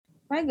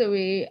By the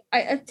way, I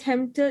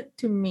attempted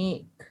to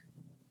make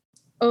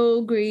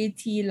Earl Grey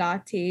tea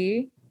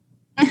latte.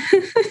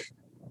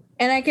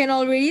 And I can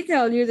already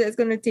tell you that it's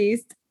going to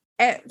taste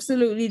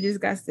absolutely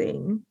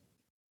disgusting.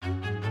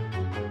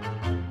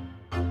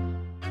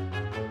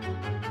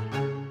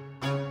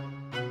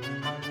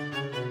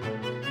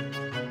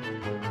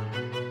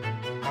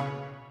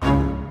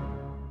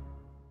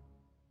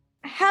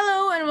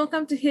 Hello and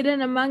welcome to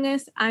Hidden Among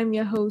Us. I'm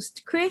your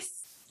host,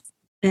 Chris.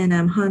 And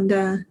I'm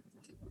Honda.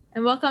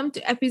 And welcome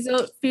to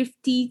episode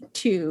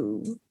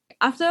 52.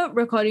 After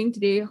recording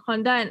today,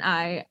 Honda and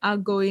I are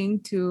going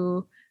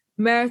to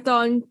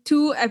marathon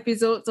 2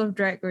 episodes of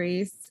Drag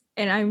Race.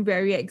 And I'm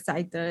very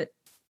excited.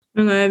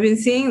 I've been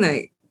seeing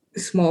like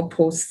small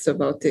posts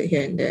about it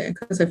here and there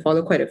because I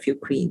follow quite a few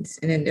queens.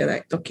 And then they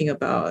were talking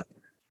about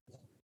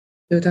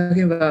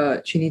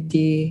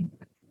Trinity.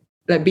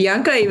 Like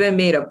Bianca even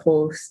made a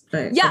post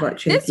about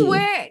Trinity. That's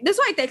why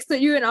I texted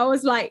you and I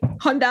was like,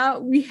 Honda,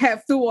 we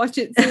have to watch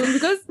it soon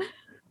because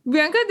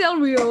Bianca Del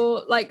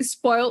Rio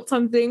spoiled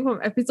something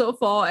from episode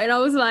 4 and I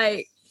was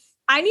like,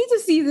 I need to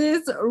see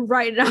this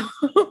right now.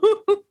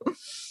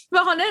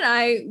 But Honda and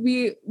I,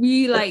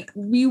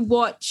 we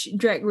watch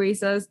Drag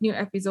Race's new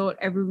episode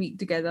every week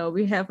together.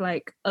 We have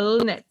a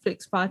little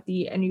Netflix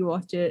party and we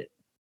watch it.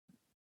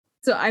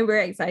 So I'm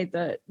very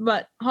excited.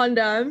 But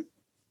Honda,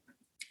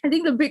 I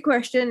think the big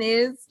question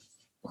is,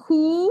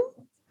 who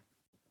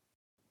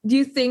do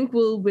you think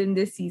will win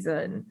this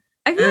season?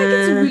 I feel like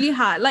it's really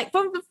hard.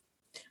 From the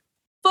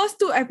first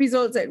 2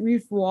 episodes that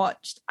we've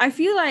watched, I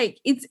feel like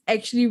it's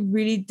actually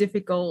really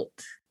difficult.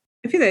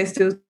 I feel like it's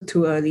still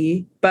too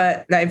early,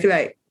 but I feel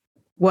like,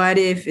 what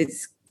if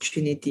it's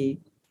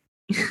Trinity?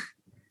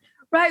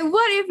 Right,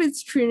 what if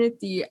it's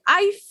Trinity?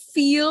 I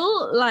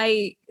feel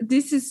like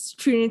this is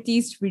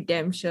Trinity's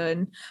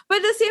redemption. But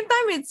at the same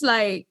time, it's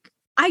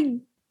I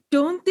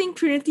don't think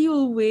Trinity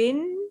will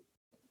win.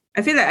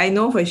 I feel like I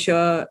know for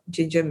sure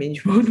Ginger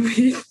Minj won't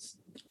win.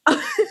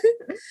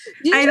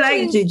 I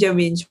like Ginger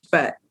Minj,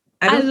 but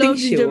I don't think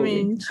she'll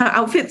win. Her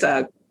outfits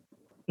are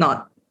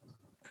not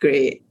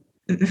great.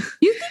 You think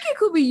it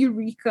could be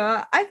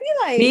Eureka? I feel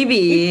like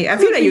maybe. I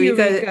feel like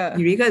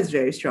Eureka is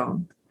very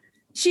strong.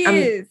 She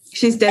is.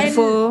 She's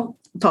therefore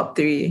top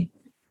 3.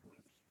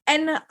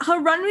 And her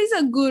runways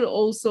are good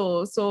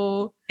also.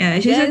 So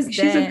yeah,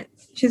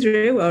 she's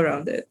very well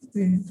rounded.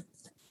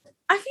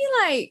 I feel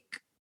like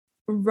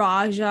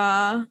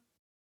Raja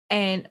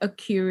and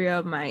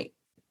Akira might.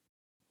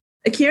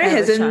 Akira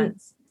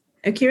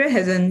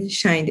hasn't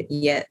shined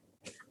yet.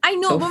 I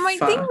know, but my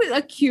thing with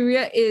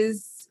Akira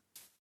is,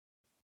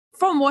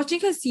 from watching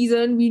her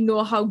season, we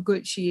know how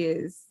good she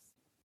is.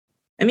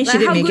 I mean, she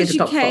didn't make it to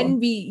top 4. How good she can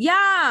be.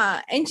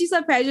 Yeah, and she's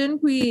a pageant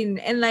queen,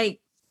 and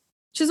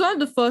she's one of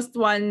the first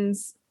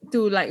ones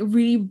to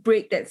really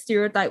break that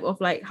stereotype of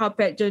how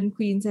pageant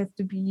queens have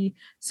to be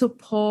so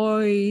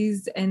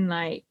poised and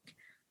I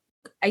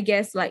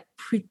guess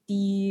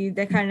pretty,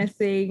 that kind of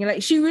thing.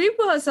 She really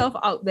put herself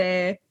out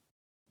there,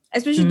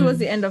 especially towards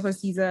the end of her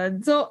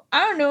season. So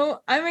I don't know.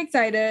 I'm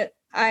excited.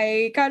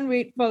 I can't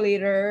wait for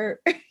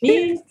later.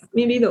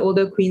 Maybe the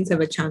older queens have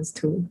a chance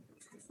too.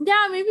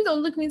 Yeah, maybe the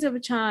older queens have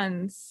a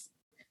chance.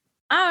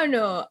 I don't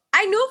know.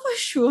 I know for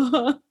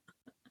sure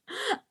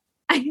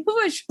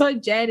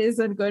Jen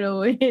isn't gonna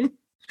win.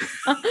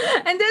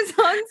 And that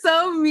sounds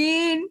so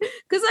mean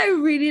because I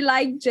really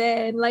like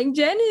Jen.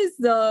 Jen is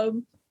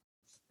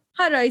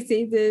how do I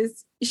say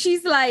this?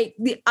 She's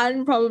the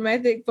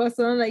unproblematic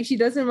person. She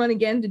doesn't want to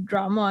get into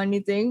drama or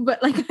anything, but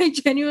I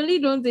genuinely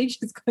don't think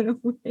she's gonna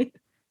win.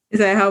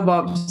 It's like how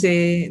Bob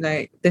say,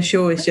 the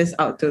show is just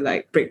out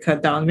to break her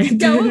down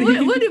mentally.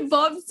 Yeah, what did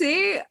Bob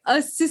say?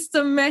 A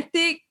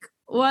systematic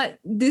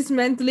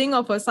dismantling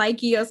of her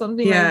psyche or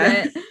something like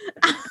that.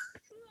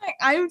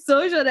 I'm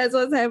so sure that's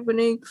what's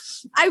happening.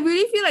 I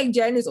really feel like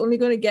Jen is only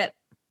gonna get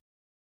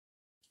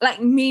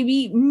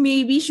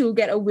maybe she'll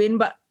get a win,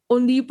 but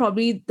only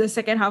probably the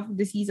second half of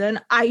the season.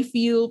 I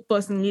feel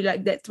personally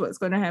that's what's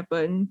gonna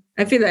happen.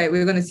 I feel like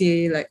we're gonna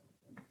see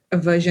a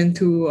version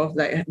 2 of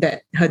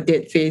that her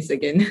dead face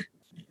again.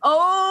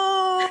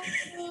 Oh,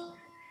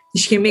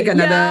 she can make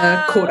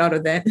another quote out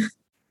of that.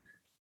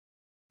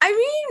 I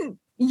mean,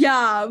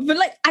 yeah, but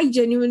I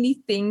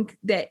genuinely think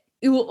that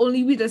it will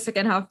only be the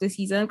second half of the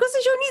season because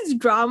the show needs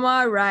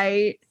drama,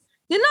 right?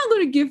 They're not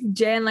going to give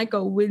Jen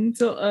a win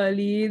so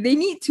early. They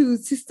need to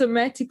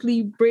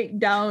systematically break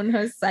down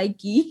her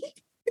psyche.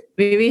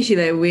 Maybe she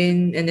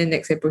win and then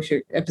next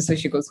episode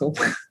she goes home.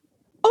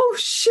 Oh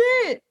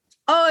shit!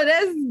 Oh,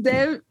 that's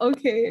them.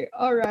 Okay,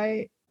 all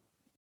right.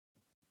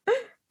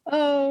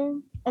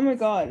 Oh my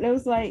god, that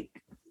was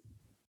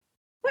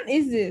what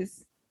is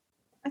this?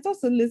 I thought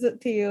it's a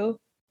lizard tail.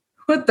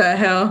 What the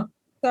hell?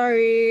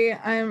 Sorry,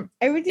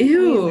 everything to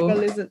me is a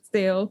lizard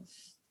tail.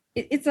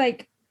 It's I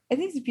think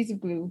it's a piece of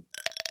glue.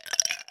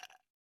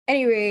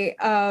 Anyway,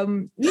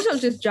 we shall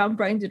just jump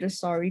right into the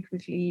story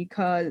quickly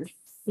because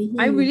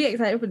I'm really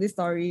excited for this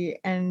story.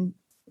 And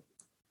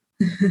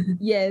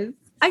yes,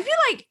 I feel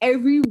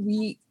every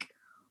week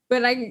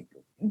when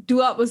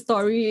do up a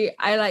story,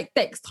 I like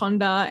text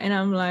Honda and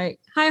I'm like,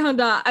 "Hi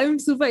Honda, I'm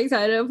super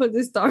excited for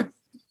this story."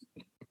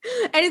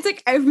 And it's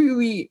like every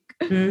week.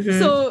 Mhm.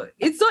 So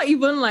it's not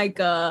even like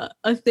a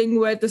thing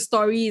where the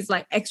story is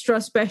like extra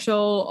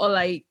special or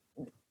like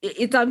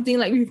it's something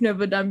like we've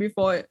never done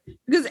before.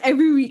 Because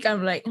every week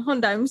I'm like,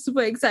 "Honda, I'm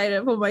super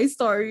excited for my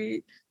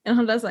story." And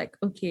Honda's like,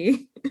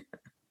 "Okay."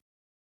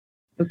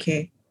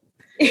 Okay.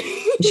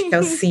 We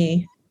shall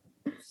see.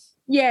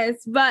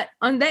 Yes, but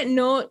on that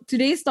note,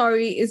 today's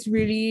story is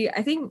really,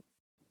 I think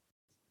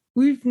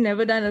we've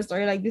never done a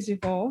story like this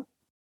before.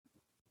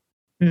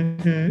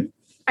 Mm-hmm.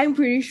 I'm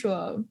pretty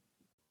sure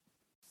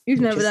we've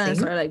never done a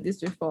Interesting. story like this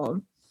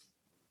before.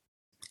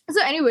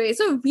 So anyway,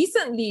 so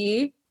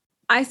recently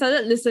I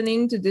started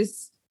listening to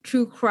this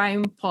true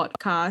crime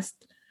podcast.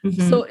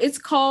 Mhm. So it's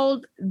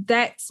called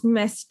That's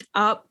Messed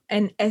Up,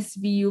 an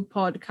SVU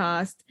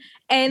podcast.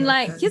 And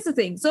like, Okay. here's the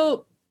thing.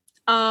 So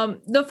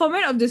the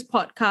format of this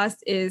podcast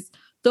is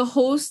the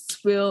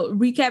hosts will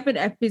recap an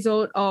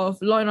episode of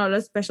Law and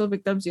Order Special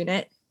Victims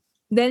Unit.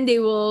 Then they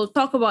will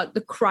talk about the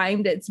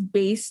crime that's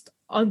based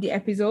on the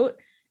episode.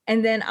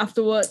 And then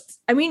afterwards,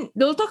 I mean,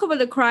 they'll talk about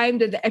the crime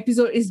that the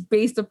episode is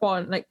based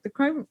upon. Like the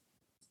crime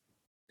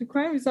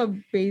is not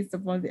based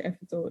upon the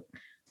episode.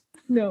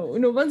 No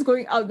one's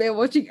going out there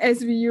watching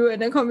SVU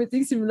and then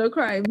committing similar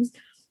crimes.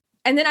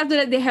 And then after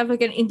that, they have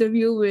like an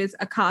interview with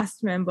a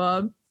cast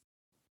member.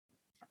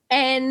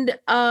 And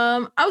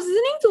I was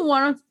listening to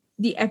one of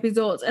the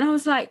episodes and I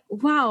was like,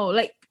 wow,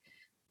 like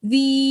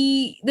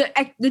the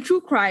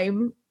true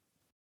crime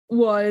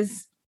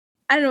was,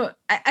 I don't know,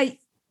 I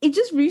it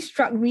just really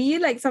struck me,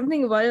 like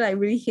something about it like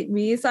really hit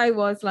me. So I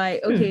was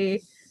like,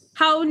 okay,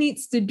 How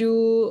needs to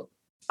do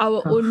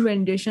our own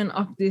rendition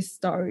of this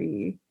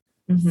story.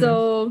 Mhm.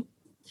 So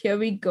here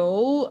we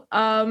go.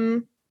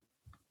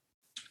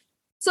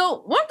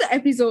 So one of the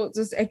episodes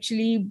is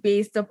actually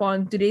based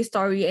upon today's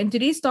story, and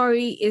today's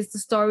story is the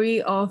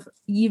story of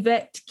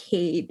Yvette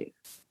Cade.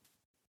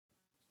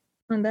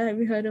 Nanda, have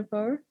you heard of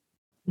her?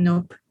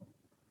 Nope.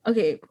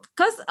 Okay,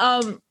 because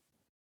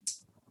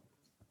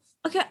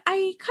okay,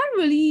 I can't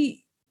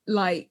really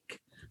like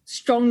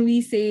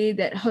strongly say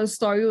that her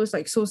story was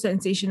like so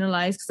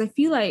sensationalized, because I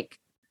feel like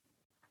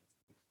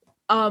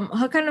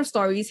her kind of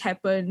stories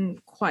happen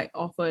quite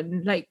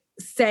often. Like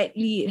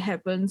sadly, it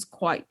happens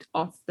quite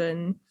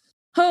often.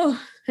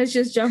 Oh, let's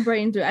just jump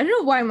right into it. I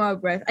don't know why I'm out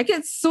of breath. I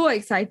get so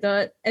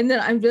excited and then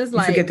I'm just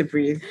like, forget to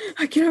breathe.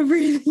 I cannot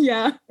breathe.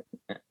 Yeah.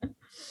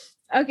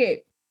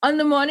 Okay. On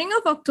the morning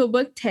of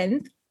October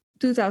 10th,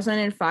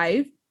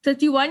 2005,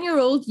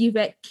 31-year-old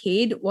Yvette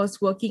Cade was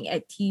working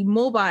at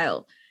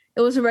T-Mobile.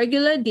 It was a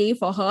regular day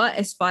for her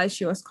as far as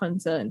she was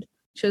concerned.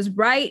 She was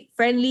bright,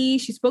 friendly,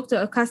 she spoke to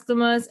her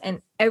customers,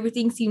 and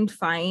everything seemed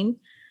fine.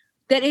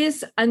 That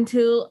is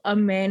until a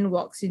man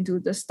walks into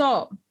the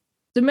store.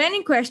 The man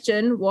in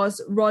question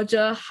was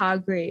Roger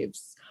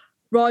Hargraves.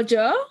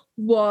 Roger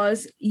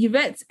was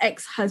Yvette's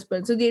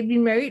ex-husband. So they'd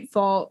been married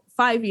for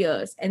 5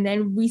 years and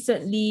then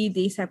recently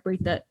they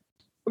separated.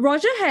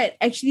 Roger had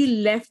actually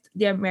left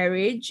their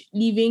marriage,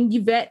 leaving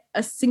Yvette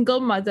a single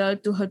mother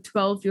to her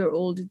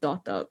 12-year-old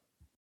daughter.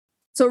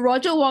 So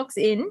Roger walks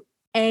in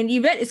and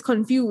Yvette is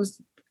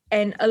confused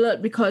and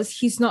alert because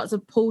he's not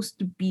supposed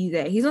to be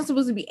there. He's not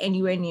supposed to be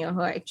anywhere near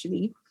her,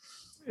 actually.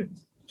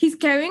 He's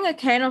carrying a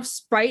can of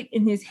Sprite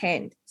in his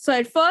hand. So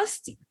at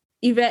first,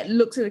 Yvette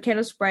looks at the can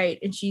of Sprite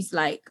and she's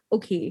like,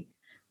 okay,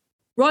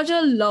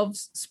 Roger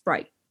loves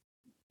Sprite.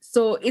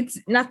 So it's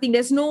nothing.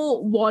 There's no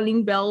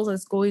warning bells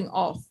that's going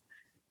off.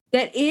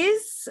 That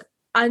is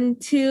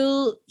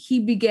until he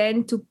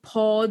began to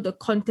pour the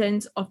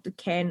contents of the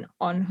can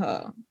on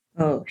her.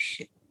 Oh,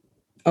 shit.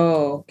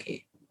 Oh,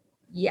 okay.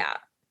 Yeah.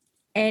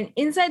 And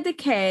inside the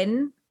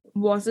can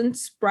wasn't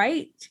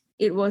Sprite,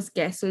 it was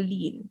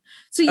gasoline.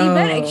 So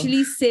Yvette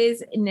actually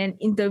says in an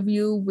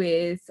interview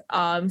with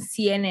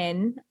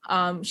CNN,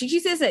 she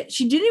says that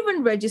she didn't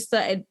even register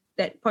at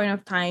that point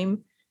of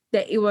time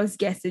that it was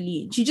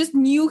gasoline. She just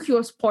knew he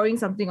was pouring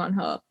something on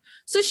her.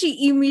 So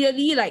she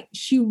immediately, like,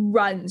 she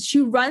runs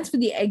for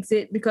the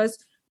exit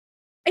because,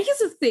 and here's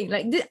the thing,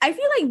 like, I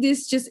feel like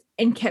this just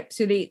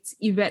encapsulates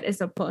Yvette as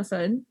a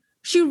person.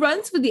 She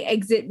runs for the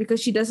exit because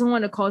she doesn't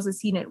want to cause a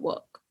scene at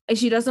work. And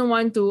she doesn't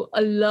want to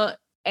alert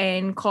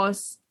and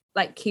cause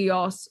like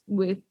chaos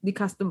with the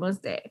customers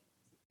there.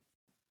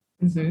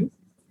 Mm-hmm.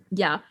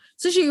 Yeah.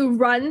 So she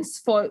runs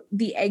for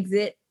the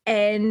exit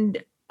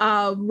and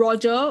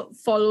Roger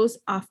follows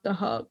after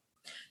her.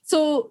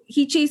 So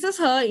he chases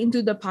her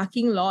into the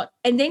parking lot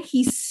and then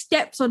he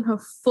steps on her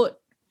foot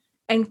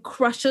and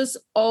crushes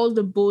all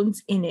the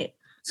bones in it.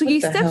 So he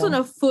steps on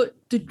her foot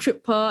to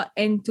trip her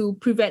and to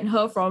prevent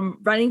her from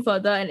running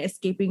further and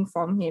escaping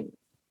from him.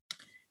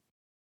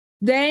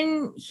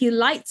 Then he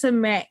lights a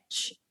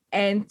match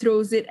and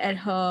throws it at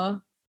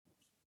her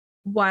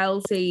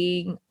while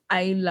saying,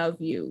 I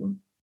love you.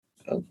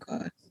 Oh,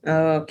 God.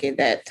 Oh, okay,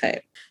 that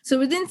type. So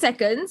within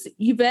seconds,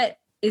 Yvette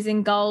is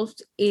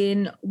engulfed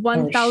in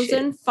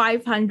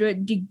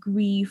 1,500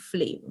 degree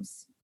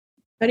flames.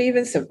 How do you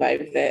even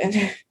survive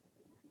that?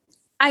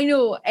 I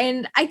know.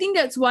 And I think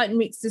that's what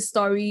makes the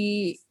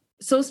story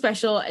so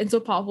special and so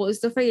powerful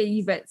is the fact that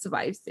Yvette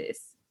survives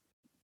this.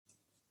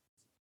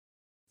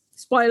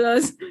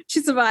 Spoilers,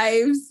 she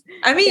survives.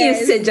 I mean, Yes.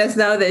 you said just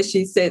now that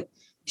she said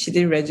she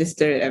didn't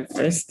register it at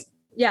first.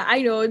 Yeah,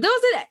 I know.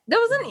 That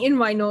wasn't in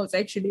my notes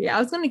actually. I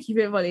was gonna keep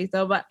it for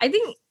later, but I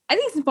think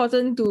it's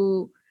important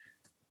to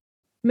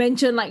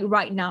mention like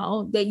right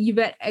now that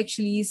Yvette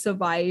actually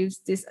survives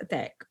this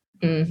attack.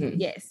 Mm-hmm.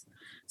 Yes.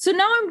 So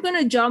now I'm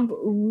gonna jump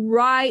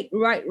right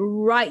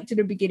to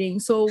the beginning.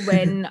 So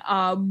when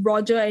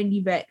Roger and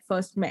Yvette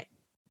first met.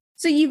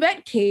 So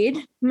Yvette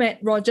Cade met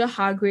Roger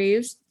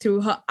Hargraves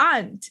through her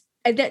aunt.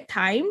 At that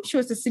time, she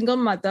was a single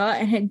mother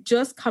and had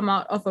just come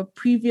out of a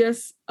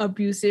previous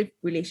abusive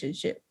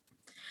relationship.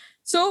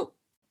 So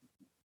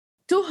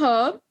to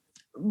her,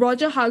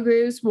 Roger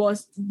Hargraves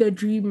was the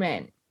dream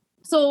man.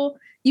 So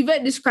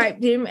Yvette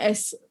described him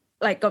as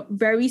like a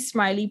very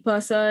smiley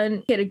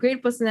person. He had a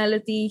great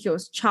personality. He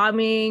was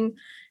charming.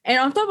 And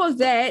on top of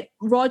that,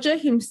 Roger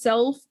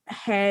himself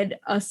had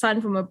a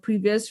son from a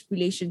previous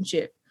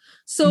relationship.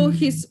 So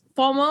his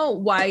former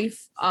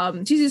wife,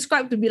 she's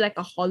described to be like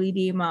a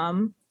holiday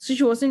mom. So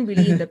she wasn't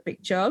really in the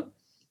picture.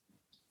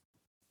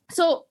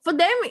 So for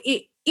them,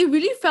 it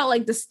really felt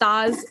like the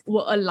stars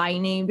were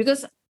aligning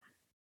because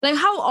like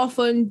how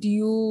often do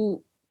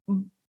you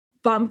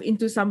bump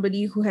into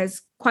somebody who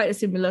has quite a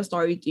similar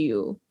story to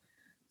you?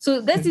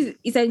 So that's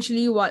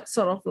essentially what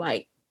sort of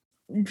like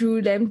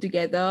drew them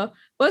together.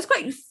 But it's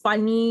quite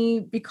funny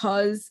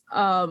because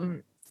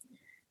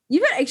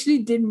Yvette actually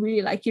didn't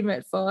really like him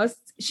at first.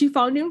 She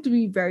found him to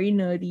be very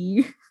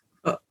nerdy.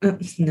 Oh,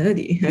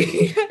 nerdy.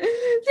 Okay.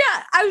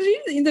 Yeah, I was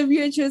reading the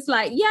interview and she was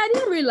like, yeah, I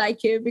didn't really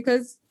like him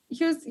because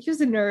he was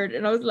a nerd.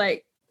 And I was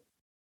like,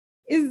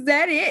 is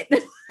that it?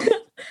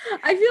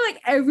 I feel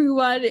like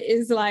everyone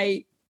is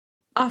like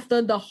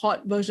after the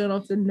hot version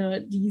of the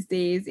nerd these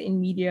days in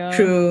media.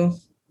 True.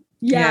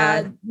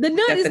 Yeah, the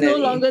nerd is no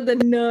definitely. longer the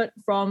nerd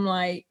from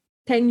like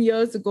 10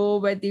 years ago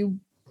where they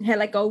had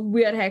like a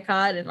weird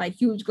haircut and like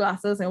huge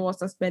glasses and wore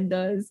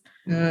suspenders.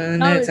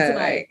 Nerds it's are like-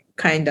 like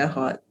kind of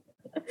hot.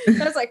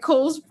 That's like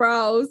Cole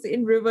Sprouse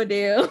in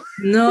Riverdale.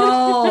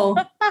 No,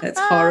 that's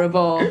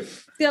horrible.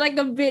 They're like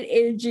a bit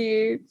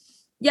edgy.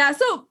 Yeah,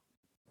 so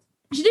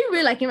she didn't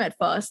really like him at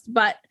first,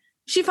 but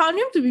she found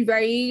him to be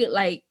very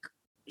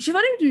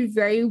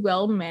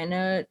well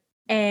mannered.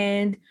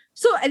 And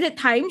so at that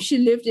time, she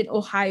lived in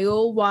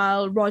Ohio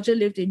while Roger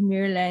lived in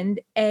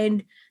Maryland.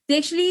 And they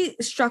actually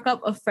struck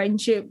up a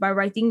friendship by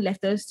writing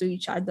letters to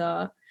each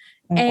other.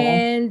 Oh.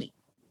 And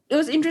it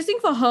was interesting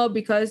for her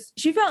because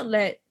she felt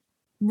that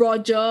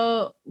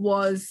Roger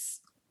was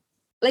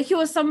like he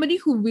was somebody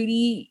who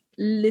really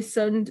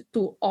listened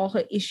to all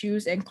her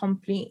issues and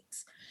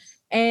complaints.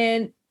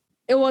 And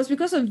it was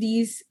because of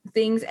these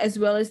things as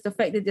well as the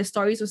fact that their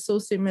stories were so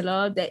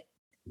similar that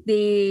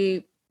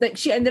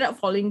she ended up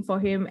falling for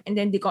him and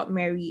then they got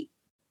married.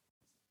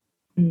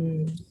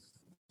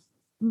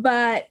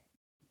 But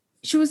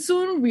she would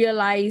soon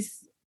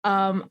realize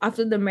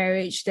after the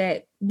marriage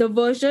that the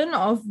version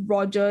of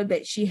Roger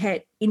that she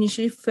had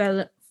initially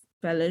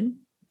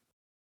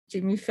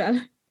Jimmy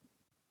Fallon.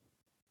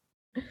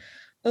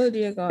 Oh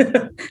dear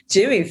God.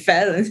 Jimmy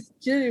Fallon.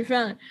 Jimmy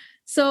Fallon.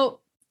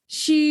 So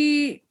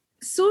she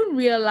soon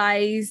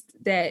realized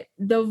that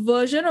the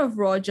version of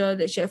Roger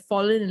that she had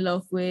fallen in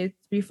love with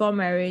before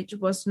marriage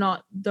was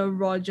not the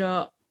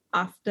Roger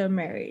after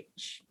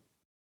marriage.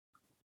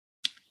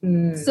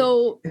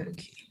 So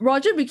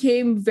Roger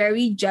became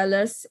very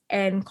jealous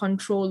and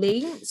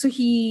controlling. So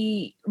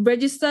he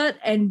registered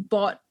and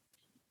bought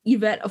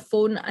Yvette a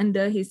phone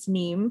under his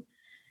name.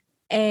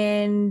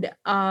 And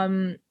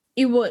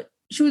she would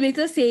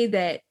later say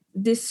that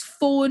this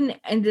phone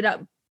ended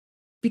up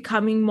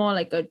becoming more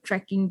like a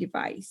tracking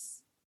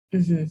device.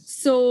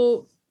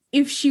 So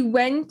if she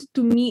went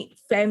to meet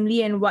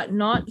family and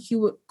whatnot, he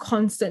would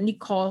constantly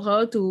call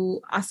her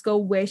to ask her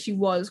where she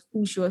was,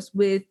 who she was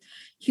with.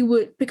 He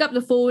would pick up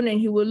the phone and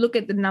he would look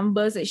at the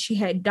numbers that she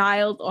had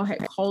dialed or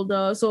had called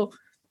her. So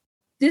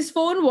this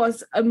phone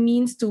was a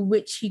means to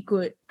which he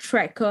could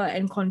track her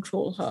and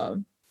control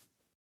her.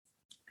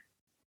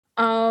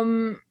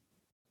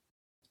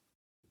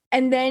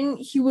 And then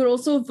he would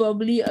also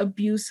verbally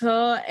abuse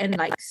her and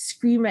like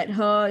scream at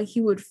her. He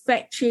would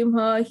fat shame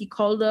her. He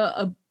called her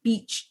a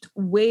beached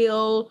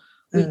whale,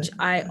 which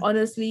I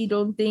honestly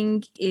don't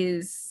think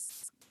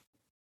is,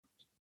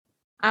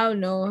 I don't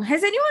know.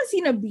 Has anyone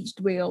seen a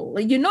beached whale?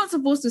 Like, you're not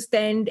supposed to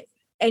stand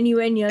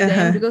anywhere near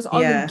them because all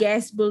the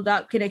gas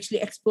buildup can actually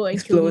explode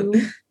and kill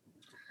you.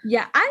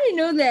 Yeah, I didn't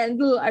know that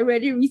until I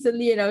read it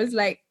recently and I was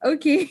like,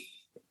 okay.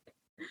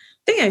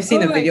 I think I've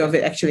seen a video of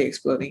it actually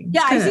exploding.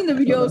 Yeah, I've seen the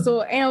video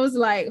also, and I was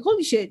like,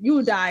 holy shit, you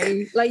would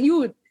die. Like, you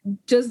would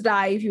just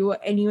die if you were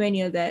anywhere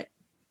near that.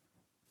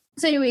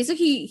 So anyway, so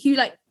he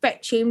like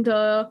fat shamed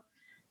her.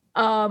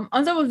 On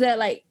top of that,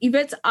 like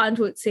Yvette's aunt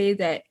would say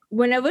that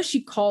whenever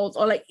she called,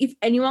 or like if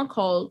anyone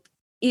called,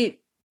 it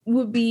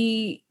would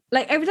be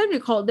like every time you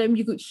called them,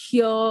 you could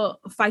hear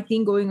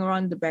fighting going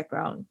around the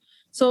background.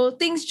 So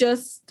things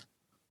just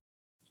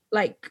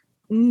like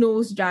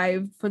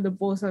nosedived for the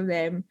both of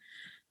them.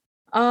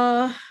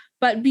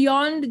 But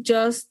beyond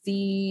just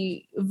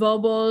the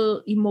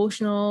verbal,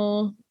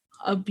 emotional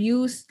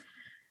abuse,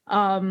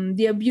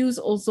 the abuse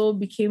also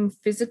became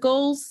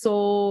physical.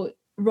 So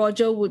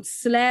Roger would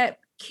slap,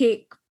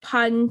 kick,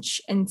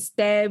 punch, and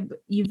stab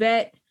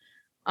Yvette.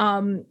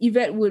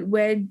 Yvette would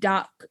wear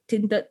dark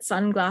tinted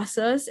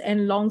sunglasses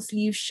and long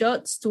sleeve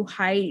shirts to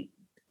hide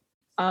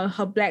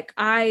her black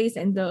eyes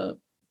and the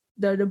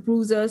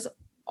bruises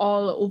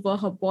all over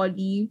her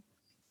body.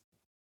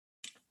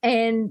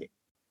 And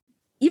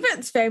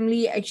Yvette's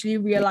family actually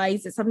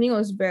realized that something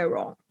was very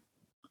wrong.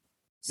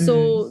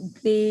 So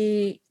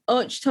they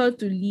urged her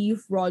to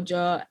leave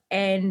Roger.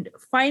 And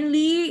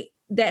finally,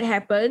 that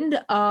happened.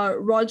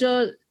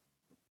 Roger,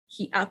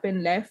 he up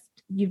and left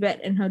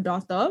Yvette and her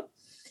daughter.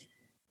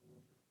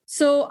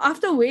 So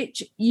after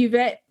which,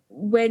 Yvette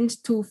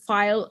went to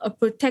file a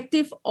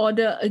protective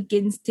order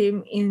against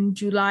him in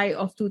July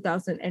of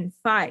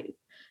 2005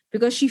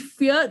 because she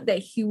feared that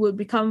he would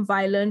become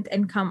violent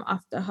and come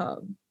after her.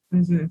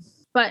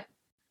 But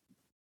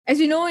as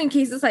you know, in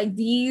cases like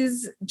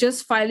these,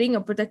 just filing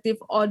a protective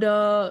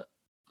order,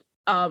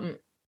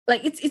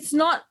 it's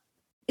not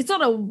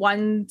a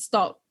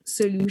one-stop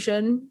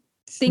solution.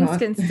 Things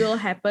can still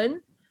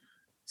happen.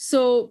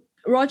 So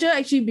Roger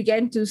actually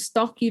began to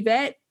stalk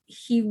Yvette.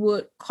 He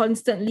would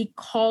constantly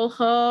call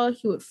her.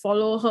 He would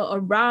follow her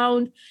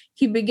around.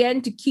 He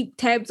began to keep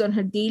tabs on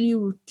her daily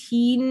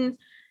routine.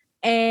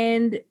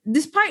 And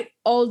despite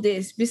all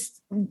this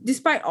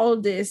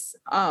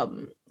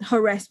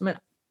harassment,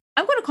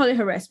 I'm going to call it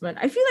harassment.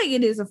 I feel like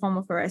it is a form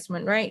of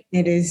harassment, right?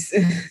 It is,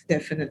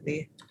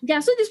 definitely.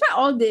 Yeah, so despite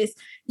all this,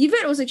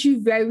 Yvette was actually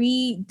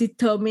very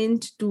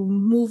determined to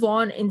move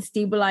on and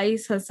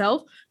stabilize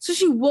herself. So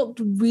she worked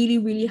really,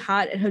 really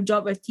hard at her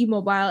job at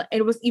T-Mobile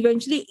and was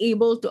eventually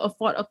able to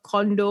afford a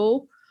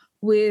condo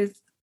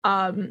with,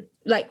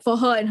 for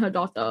her and her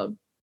daughter.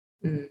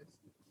 And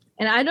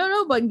I don't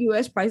know about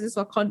US prices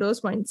for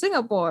condos, but in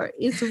Singapore,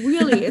 it's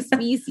really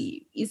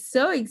expensive. It's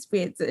so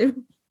expensive.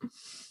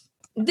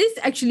 This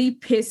actually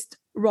pissed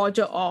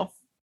Roger off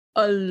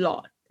a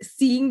lot,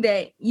 seeing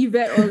that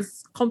Yvette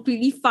was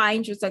completely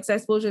fine, she was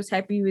successful, she was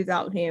happy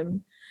without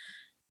him.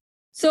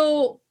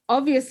 So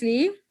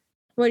obviously,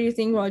 what do you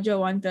think Roger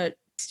wanted?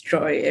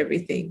 Destroy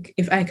everything.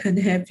 If I can't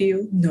have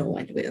you, no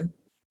one will.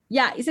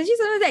 Yeah, essentially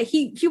something like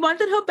that. He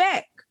wanted her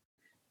back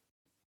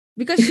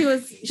because she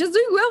was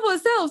doing well for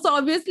herself. So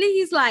obviously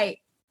he's like,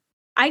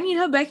 I need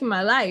her back in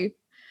my life.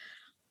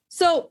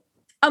 So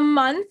a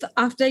month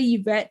after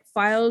Yvette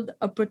filed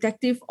a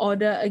protective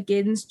order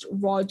against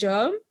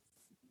Roger,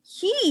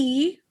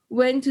 he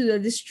went to the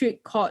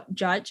district court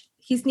judge.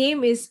 His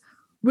name is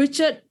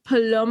Richard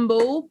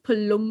Palumbo.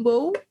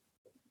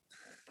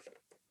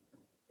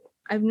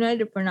 I've no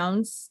idea to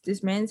pronounce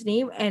this man's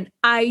name, and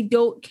I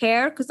don't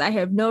care because I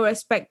have no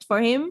respect for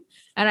him,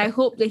 and I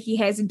hope that he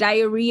has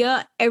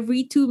diarrhea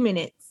every 2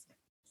 minutes.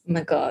 Oh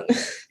my God.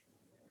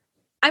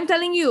 I'm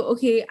telling you,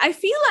 okay, I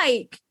feel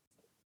like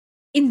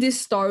in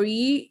this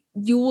story,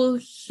 you will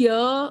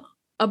hear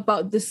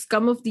about the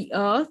scum of the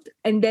earth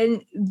and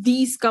then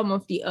the scum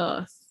of the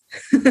earth.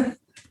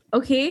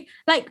 Okay?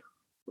 Like,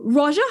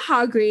 Roger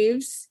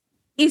Hargreaves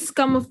is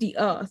scum of the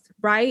earth,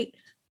 right?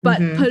 But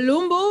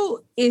Palumbo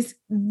is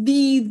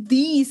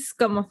the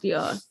scum of the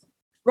earth.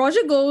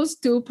 Roger goes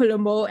to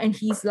Palumbo and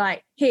he's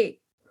like, hey,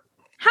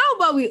 how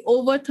about we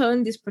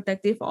overturn this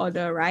protective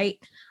order, right?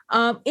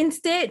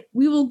 Instead,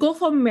 we will go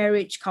for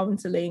marriage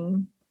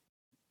counseling.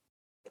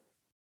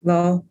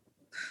 Lol.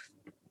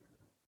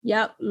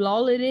 Yep,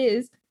 lol it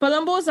is.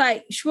 Palumbo's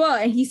like, sure,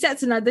 and he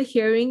sets another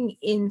hearing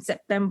in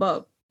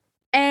September.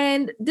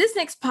 And this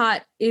next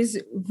part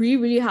is really,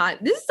 really hard.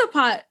 This is the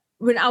part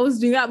when I was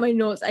doing out my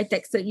notes, I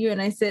texted you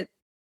and I said,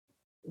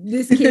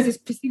 this case is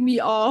pissing me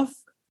off.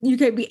 You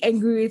can be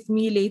angry with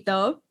me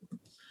later.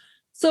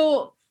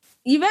 So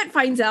Yvette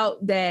finds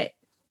out that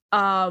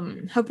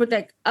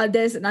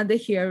there's another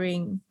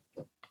hearing.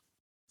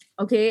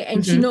 Okay,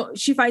 and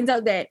she finds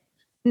out that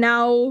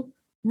now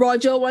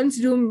Roger wants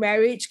to do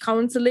marriage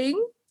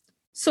counseling.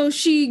 So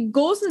she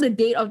goes on the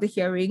date of the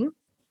hearing,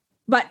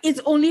 but it's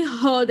only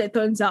her that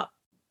turns up.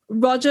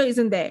 Roger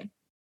isn't there.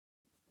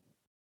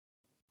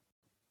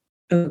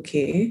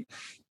 Okay.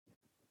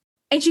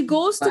 And she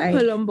goes to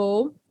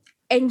Palumbo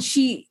and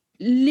she's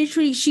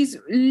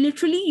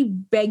literally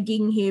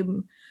begging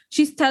him.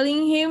 She's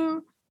telling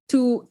him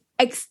to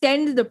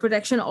extend the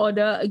protection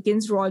order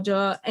against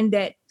Roger and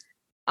that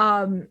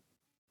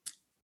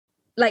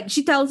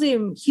she tells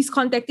him he's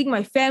contacting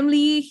my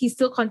family, he's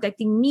still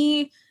contacting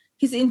me,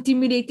 he's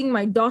intimidating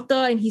my daughter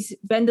and he's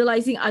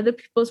vandalizing other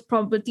people's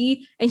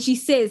property. And she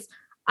says,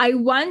 I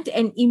want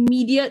an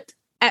immediate,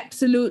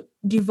 absolute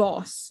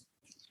divorce.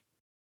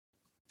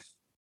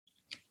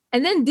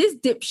 And then this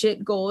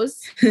dipshit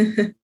goes,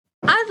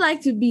 I'd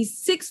like to be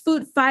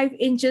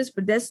 6'5",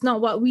 but that's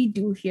not what we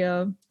do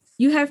here.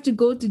 You have to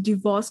go to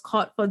divorce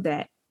court for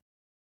that.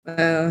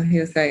 Well, he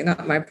was like,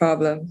 not my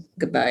problem.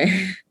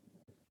 Goodbye.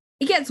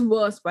 It gets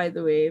worse, by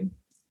the way.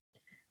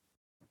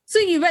 So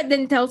Yvette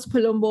then tells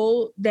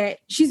Palumbo that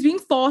she's being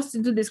forced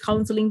into this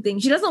counseling thing.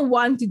 She doesn't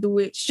want to do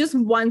it. She just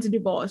wants a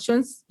divorce.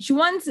 She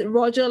wants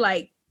Roger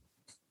like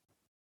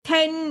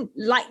 10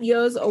 light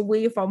years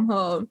away from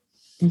her.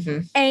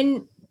 Mm-hmm.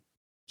 And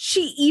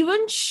she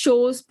even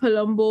shows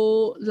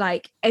Palumbo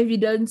like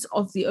evidence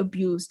of the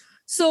abuse.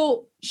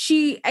 So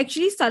she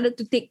actually started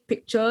to take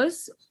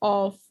pictures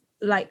of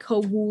like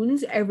her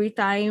wounds every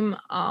time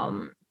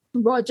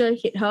Roger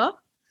hit her.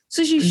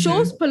 So she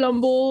shows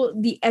Palumbo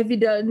the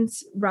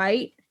evidence,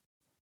 right?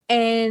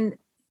 And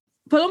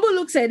Palumbo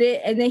looks at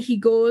it and then he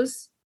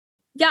goes,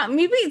 yeah,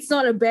 maybe it's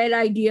not a bad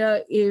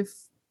idea if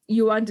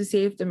you want to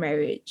save the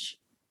marriage.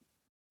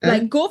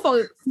 Like go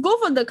for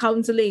the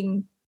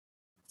counseling.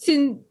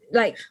 Since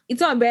like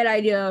it's not a bad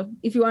idea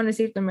if you want to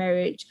save the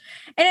marriage.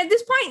 And at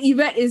this point,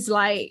 Yvette is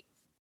like,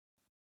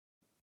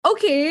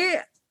 okay,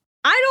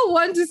 I don't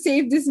want to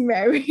save this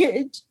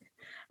marriage.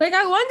 Like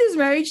I want this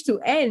marriage to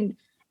end.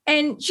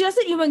 And she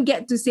doesn't even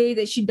get to say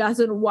that she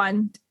doesn't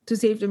want to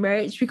save the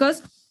marriage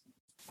because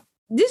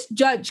this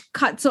judge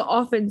cuts her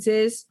off and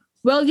says,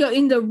 well, you're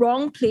in the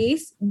wrong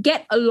place.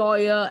 Get a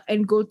lawyer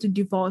and go to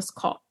divorce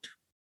court.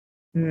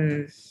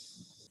 Yeah.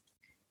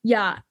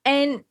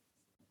 And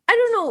I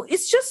don't know.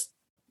 It's just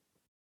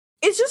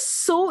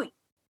so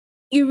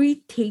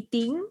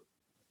irritating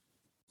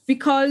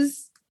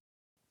because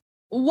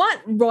what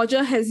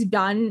Roger has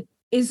done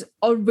is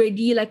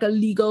already like a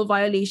legal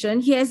violation.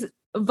 He has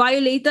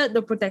violated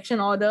the protection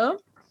order.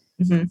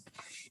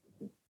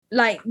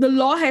 Like the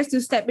law has to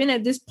step in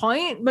at this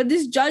point, but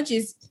this judge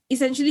is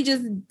essentially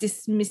just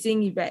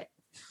dismissing Yvette.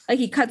 Like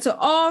he cuts her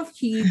off,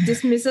 he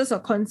dismisses her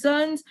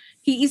concerns.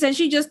 He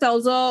essentially just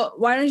tells her,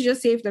 why don't you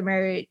just save the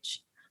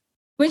marriage?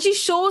 When she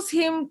shows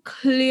him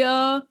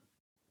clear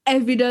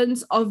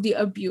evidence of the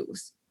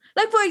abuse.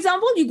 Like, for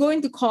example, you go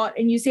into court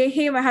and you say,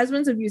 hey, my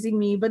husband's abusing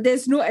me, but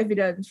there's no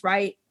evidence,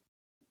 right?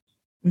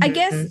 I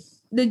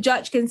guess the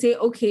judge can say,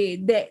 okay,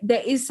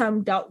 there is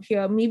some doubt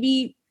here.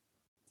 Maybe,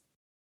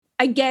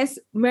 I guess,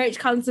 marriage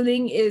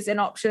counseling is an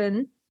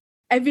option.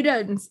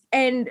 Evidence.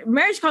 And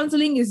marriage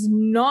counseling is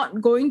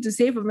not going to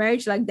save a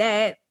marriage like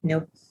that.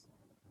 Nope.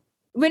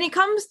 When it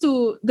comes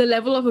to the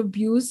level of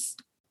abuse,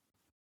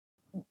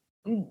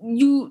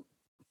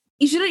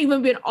 it shouldn't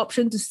even be an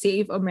option to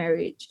save a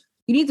marriage.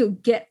 You need to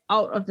get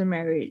out of the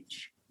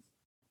marriage.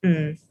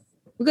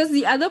 Because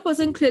the other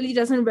person clearly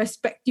doesn't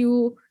respect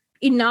you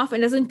enough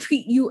and doesn't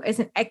treat you as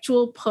an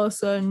actual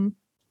person.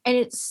 And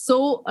it's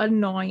so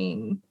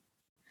annoying.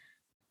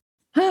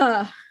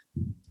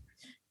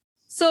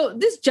 So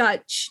this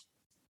judge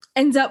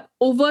ends up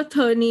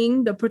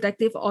overturning the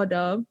protective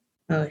order.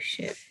 Oh,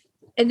 shit.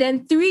 And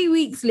then 3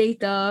 weeks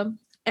later,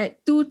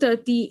 at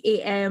 2:30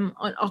 a.m.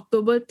 on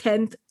October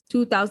 10th,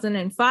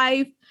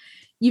 2005,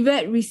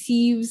 Yvette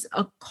receives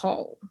a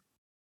call.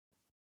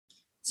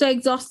 So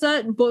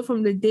exhausted both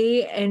from the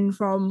day and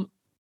from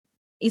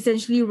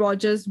essentially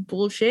Roger's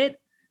bullshit,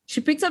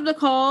 she picks up the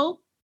call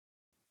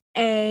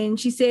and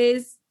she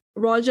says,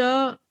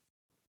 Roger,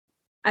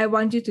 I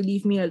want you to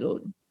leave me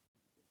alone.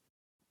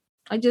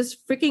 I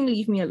just freaking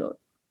leave me alone.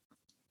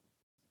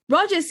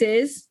 Roger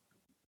says,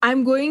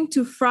 I'm going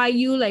to fry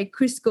you like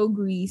Crisco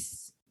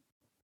grease.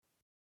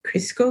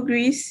 Crisco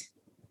grease?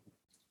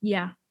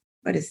 Yeah.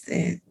 What is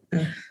that?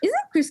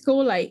 Isn't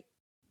Crisco like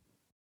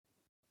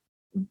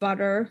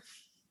butter?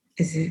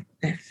 Is it?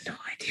 I have no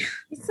idea.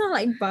 It's not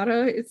like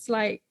butter. It's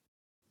like,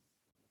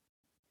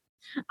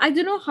 I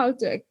don't know how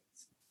to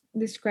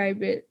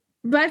describe it,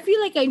 but I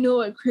feel like I know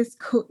what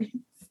Crisco is.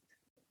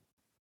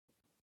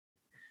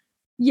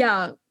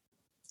 Yeah.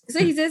 So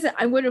he says,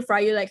 I'm going to fry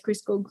you like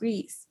Crisco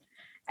grease.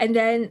 And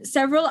then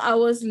several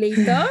hours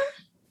later,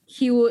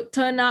 he would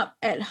turn up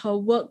at her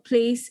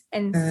workplace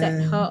and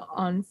set her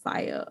on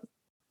fire.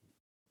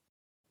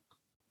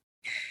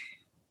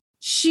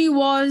 She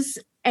was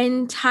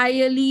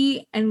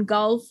entirely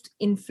engulfed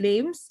in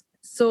flames.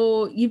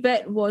 So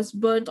Yvette was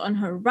burnt on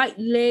her right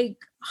leg,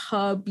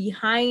 her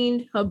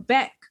behind, her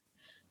back,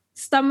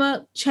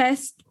 stomach,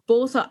 chest,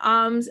 both her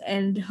arms,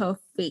 and her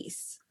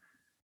face.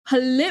 Her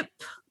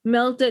lip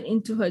melted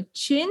into her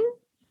chin.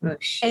 Oh,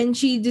 shit. And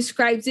she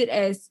describes it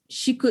as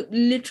she could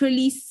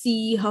literally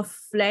see her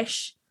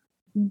flesh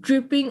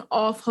dripping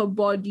off her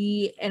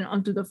body and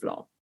onto the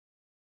floor.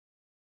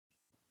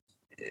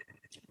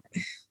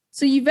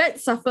 So Yvette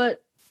suffered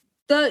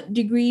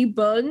third-degree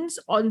burns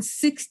on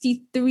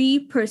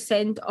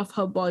 63% of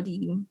her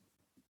body.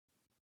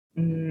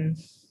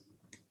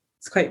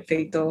 It's quite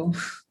fatal.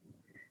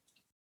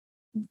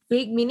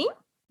 Vague meaning?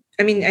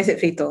 I mean, I said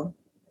fatal.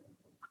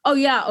 Oh,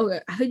 yeah. Okay.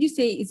 I heard you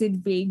say, is it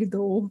vague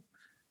though?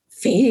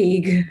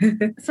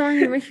 Vague.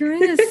 Sorry, my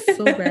hearing is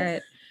so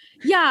bad.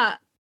 Yeah,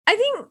 I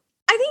think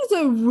it's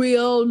a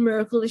real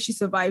miracle that she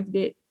survived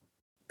it.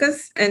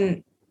 Because,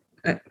 and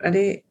are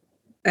they,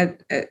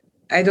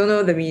 I don't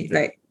know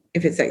like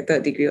if it's like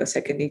third degree or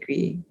second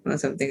degree or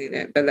something like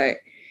that. But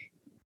like,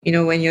 you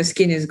know, when your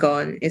skin is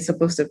gone, it's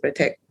supposed to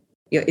protect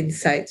your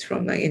insides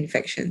from like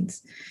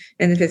infections.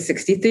 And if it's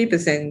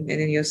 63%, and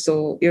then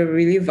you're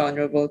really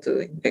vulnerable to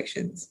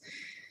infections.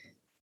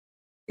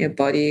 your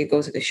body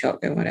goes into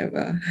shock and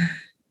whatever.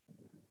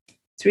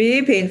 It's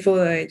really painful,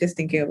 just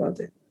thinking about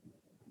it.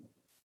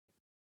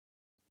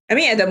 I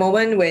mean, at the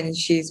moment when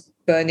she's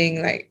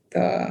burning,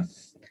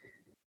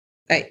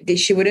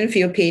 she wouldn't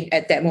feel pain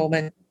at that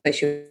moment, but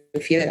she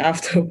would feel it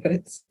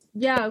afterwards.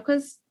 Yeah,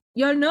 because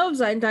your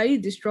nerves are entirely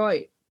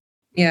destroyed.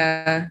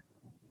 Yeah.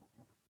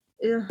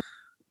 Ugh,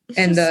 it's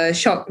And just the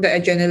shock, the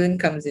adrenaline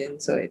comes in,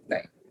 so it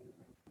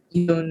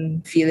you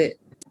don't feel it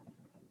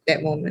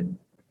that moment.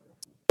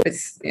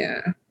 It's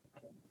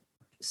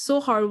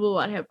so horrible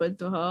what happened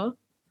to her.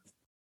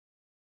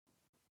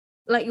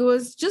 Like, it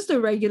was just a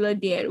regular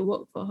day at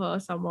work for her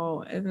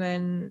somehow, and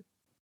then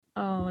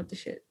what the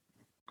shit.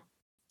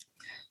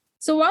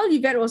 So while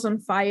Yvette was on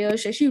fire,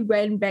 she actually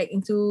ran back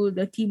into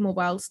the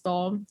T-Mobile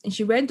store, and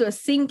she ran to a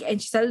sink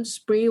and she started to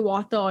spray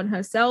water on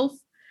herself.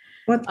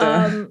 What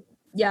the?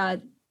 Yeah.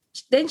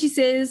 Then she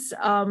says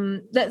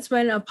that's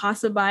when a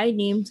passerby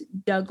named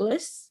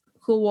Douglas,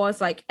 who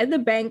was like at the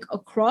bank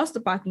across the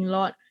parking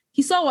lot,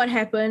 he saw what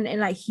happened, and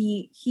like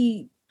she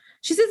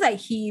says like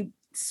he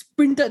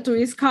sprinted to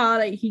his car,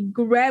 like he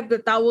grabbed the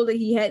towel that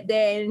he had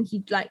there and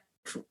he like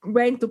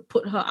ran to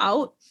put her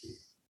out.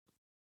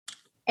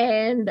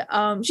 And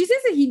she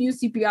says that he knew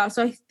CPR,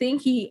 so I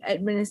think he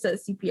administered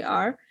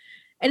CPR.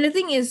 And the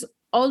thing is,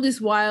 all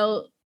this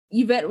while,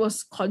 Yvette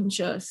was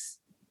conscious.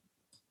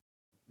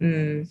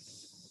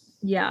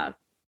 Yeah.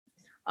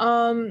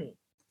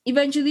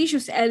 Eventually, she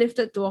was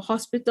airlifted to a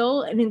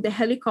hospital, and in the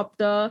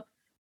helicopter,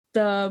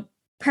 the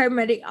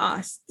paramedic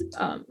asked,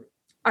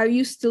 "Are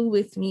you still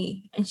with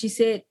me?" And she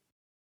said,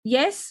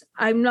 "Yes,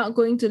 I'm not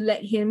going to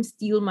let him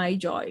steal my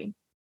joy."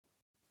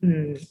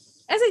 As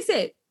I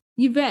said,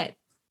 Yvette.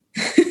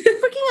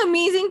 Freaking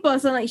amazing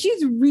person. Like,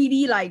 she's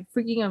really like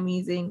freaking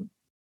amazing.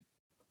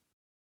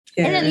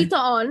 Yeah. And then later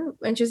on,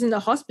 when she was in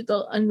the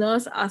hospital, a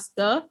nurse asked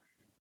her,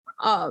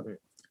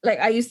 like,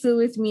 "Are you still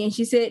with me?" And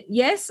she said,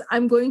 "Yes,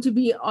 I'm going to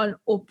be on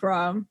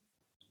Oprah."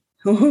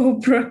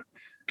 Oprah.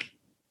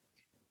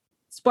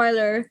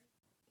 Spoiler,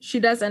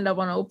 she does end up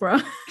on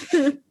Oprah.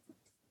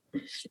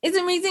 It's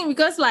amazing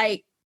because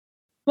like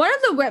one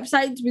of the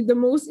websites with the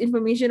most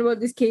information about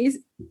this case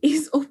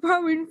is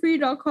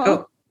OprahWinfrey.com.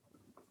 Oh.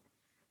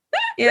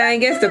 Yeah, I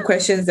guess the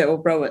questions that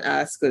Oprah would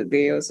ask would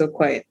be also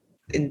quite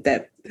in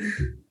depth.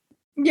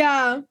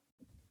 Yeah.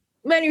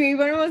 But anyway, if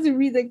anyone wants to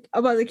read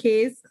about the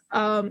case,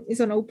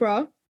 it's on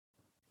Oprah.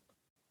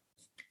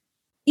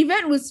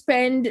 Yvette would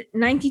spend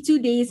 92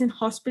 days in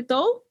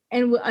hospital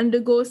and would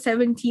undergo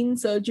 17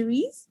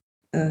 surgeries.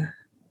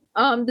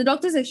 The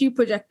doctors actually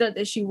projected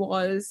that she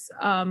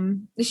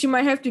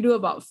might have to do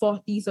about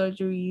 40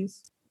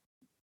 surgeries.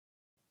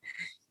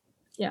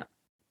 Yeah.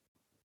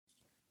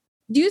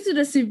 Due to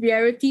the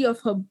severity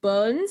of her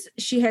burns,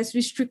 she has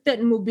restricted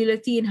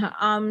mobility in her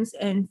arms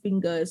and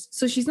fingers.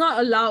 So she's not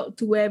allowed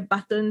to wear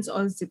buttons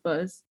or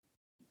zippers.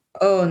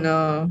 Oh,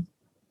 no.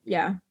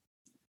 Yeah.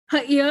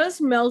 Her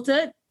ears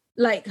melted,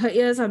 like her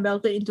ears are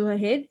melted into her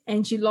head,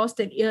 and she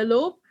lost an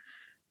earlobe.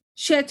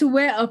 She had to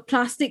wear a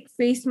plastic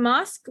face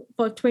mask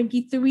for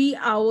 23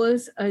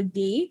 hours a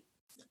day.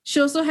 She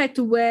also had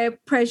to wear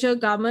pressure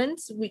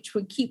garments, which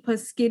would keep her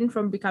skin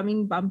from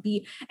becoming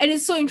bumpy. And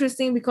it's so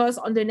interesting because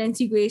on the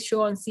Nancy Grace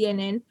show on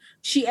CNN,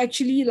 she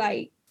actually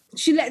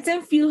she lets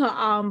them feel her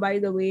arm, by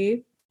the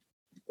way.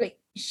 Like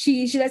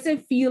she lets them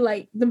feel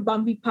like the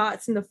bumpy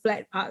parts and the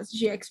flat parts.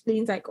 She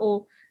explains like,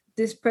 oh,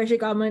 this pressure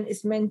garment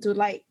is meant to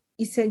like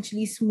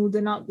essentially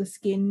smoothen out the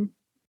skin.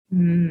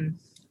 And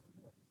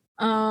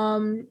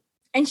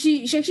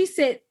she actually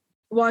said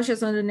while she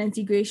was on the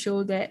Nancy Grace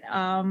show that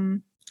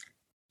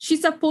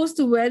she's supposed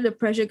to wear the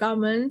pressure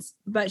garments,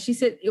 but she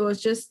said it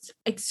was just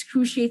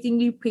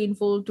excruciatingly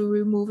painful to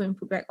remove and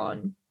put back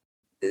on.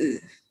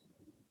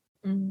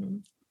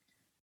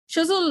 She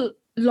also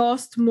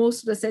lost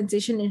most of the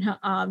sensation in her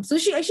arm. So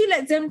she actually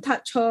lets them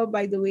touch her,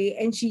 by the way,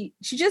 and she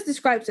just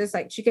describes it as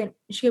like she can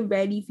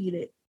barely feel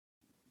it.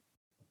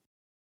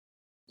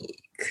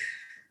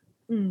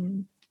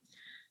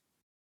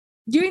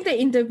 During the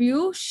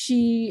interview,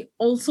 she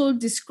also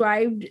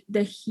described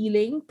the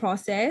healing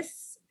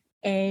process,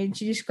 and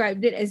she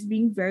described it as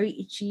being very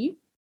itchy.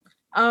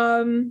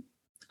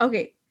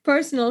 Okay,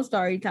 personal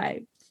story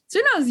time. So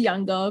when I was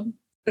younger,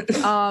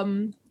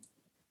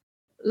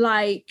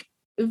 like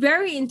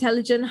very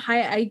intelligent,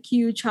 high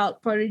IQ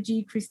child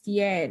prodigy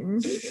Christiane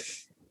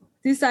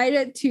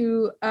decided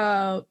to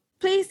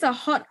place a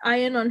hot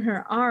iron on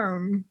her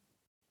arm.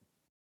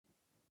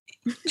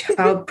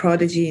 Child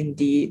prodigy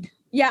indeed.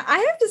 Yeah, I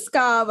have the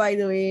scar, by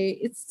the way.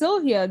 It's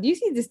still here. Do you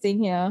see this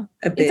thing here?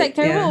 It's like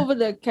terrible over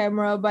the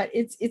camera, but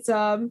it's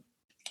a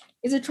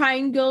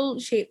triangle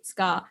shaped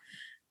scar.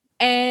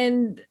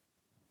 And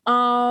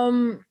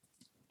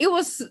it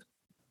was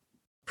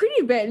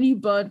pretty badly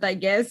burnt, I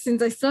guess,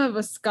 since I still have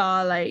a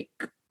scar like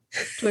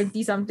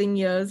 20 something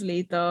years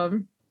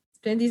later.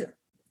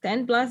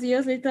 10 plus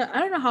years later. I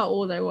don't know how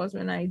old I was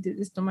when I did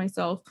this to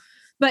myself.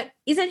 But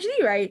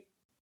essentially, right,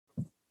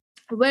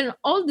 when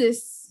all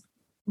this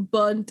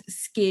burnt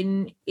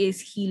skin is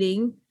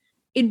healing,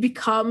 it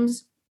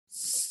becomes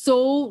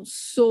so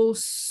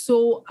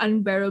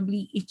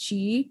unbearably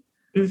itchy.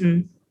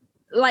 Mm-hmm.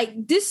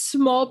 Like this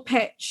small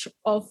patch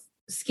of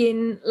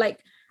skin, like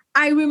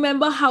I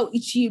remember how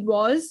itchy it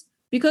was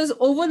because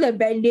over the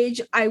bandage,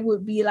 I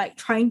would be like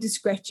trying to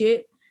scratch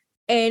it,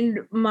 and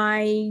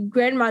my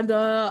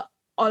grandmother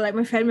or like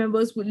my family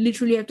members would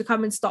literally have to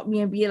come and stop me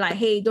and be like,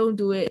 "Hey, don't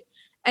do it."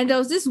 And there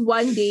was this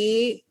one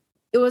day,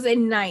 it was at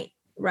night,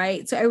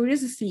 right? So everybody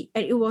was asleep,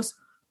 and it was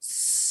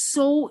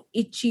so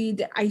itchy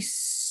that I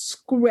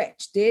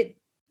scratched it,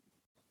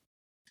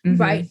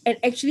 right? And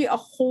actually a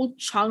whole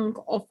chunk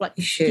of like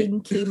Shit.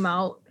 skin came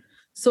out.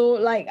 So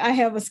like I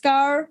have a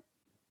scar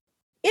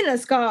in a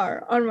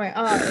scar on my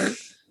arm.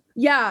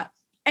 Yeah.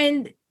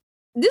 And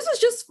this was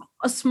just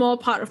a small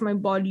part of my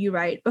body,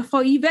 right? But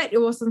for Yvette,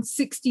 it was on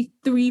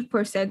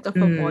 63% of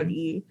her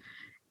body.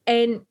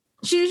 And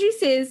she usually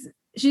says,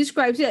 she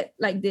describes it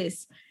like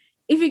this.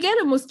 If you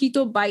get a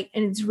mosquito bite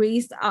and it's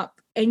raised up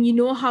and you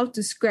know how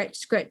to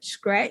scratch,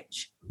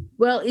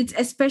 well, it's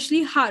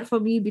especially hard for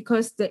me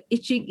because the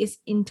itching is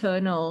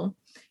internal.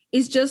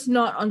 It's just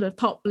not on the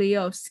top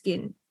layer of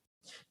skin.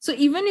 So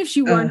even if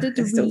she wanted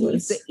to That's the relieve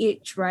worst. the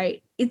itch,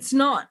 right? It's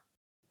not,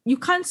 you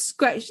can't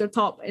scratch the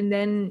top and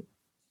then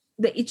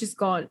the itch is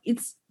gone.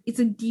 It's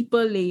a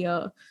deeper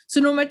layer. So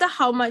no matter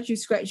how much you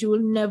scratch, you will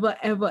never,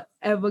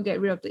 ever get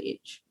rid of the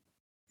itch.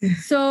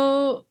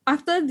 So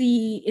after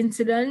the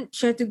incident,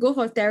 she had to go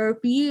for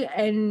therapy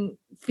and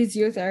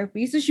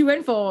physiotherapy. So she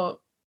went for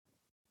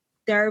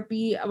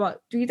therapy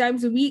about 3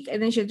 times a week,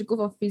 and then she had to go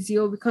for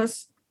physio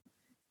because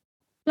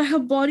like her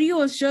body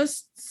was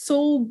just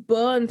so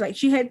burned. Like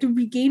she had to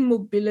regain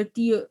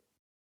mobility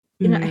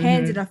in her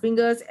hands, in her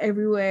fingers,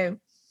 everywhere.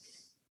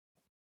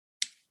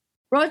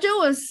 Roger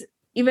was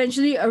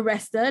eventually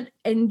arrested,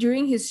 and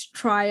during his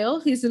trial,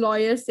 his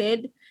lawyer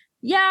said,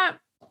 "Yeah,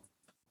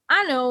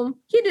 I know,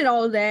 he did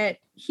all that.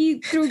 He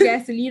threw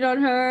gasoline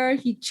on her,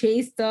 he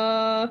chased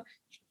her,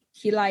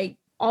 he like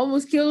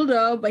almost killed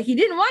her, but he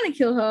didn't want to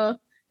kill her.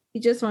 He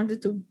just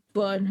wanted to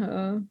burn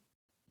her."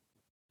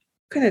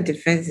 What kind of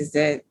defense is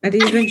that? Are they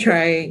even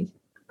trying?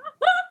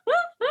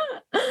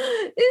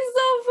 It's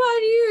so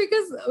funny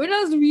because when I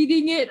was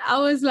reading it, I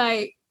was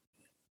like,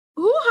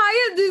 who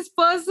hired this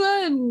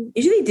person?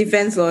 Usually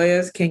defense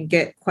lawyers can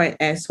get quite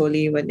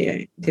assholey when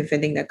they're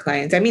defending their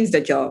clients. I mean, it's the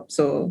job,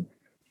 so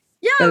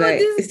Yeah, but but like,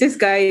 is this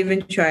guy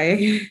even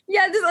trying?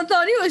 yeah, this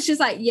attorney was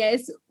just like,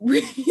 yes,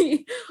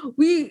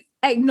 we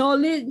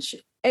acknowledge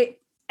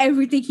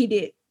everything he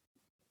did.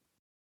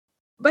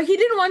 But he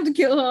didn't want to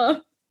kill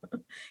her.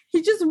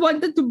 He just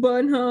wanted to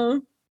burn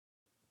her.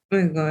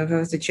 Oh my god, if I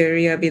was the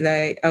jury, I'd be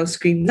like, I'll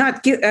scream,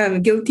 not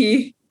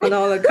guilty on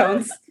all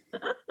accounts.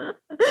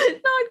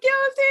 Not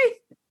guilty.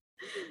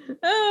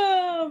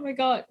 Oh my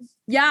god.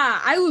 Yeah,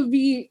 I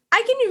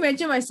can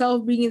imagine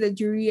myself being in the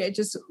jury and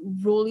just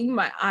rolling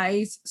my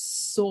eyes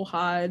so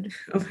hard.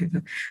 Oh my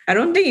god. I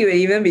don't think you would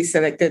even be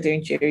selected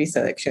during jury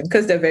selection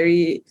because they're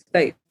very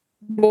like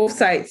both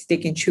sides they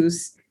can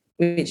choose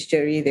which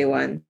jury they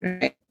want,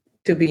 right?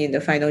 To be in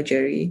the final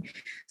jury.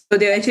 So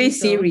they'll actually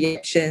see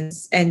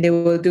reactions and they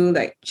will do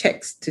like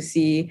checks to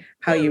see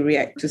how you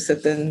react to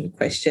certain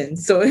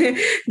questions. So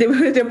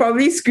they'll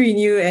probably screen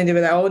you and they'll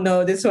be like, oh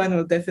no, this one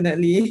will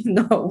definitely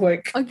not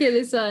work. Okay,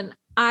 listen,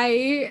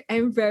 I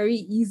am very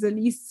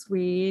easily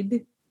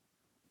swayed.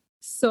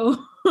 So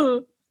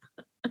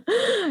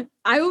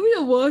I will be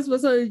the worst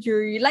person on the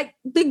jury. Like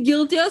the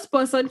guiltiest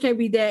person can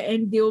be there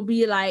and they'll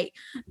be like,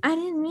 I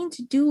didn't mean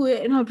to do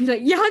it. And I'll be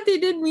like, yeah, they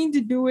didn't mean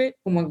to do it.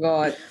 Oh my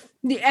god.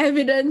 The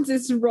evidence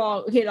is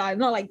wrong. Okay,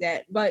 not like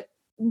that. But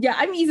yeah,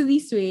 I'm easily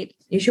swayed.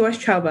 You should watch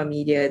Trial by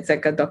Media. It's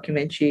like a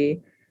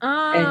documentary.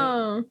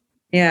 Oh.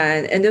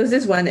 And there was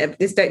this one,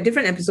 it's like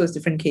different episodes,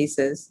 different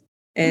cases.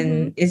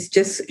 And it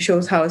just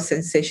shows how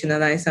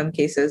sensationalized some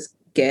cases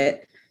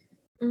get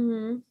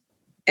and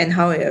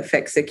how it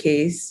affects the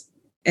case.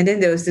 And then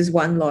there was this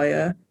one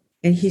lawyer,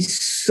 and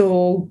he's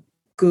so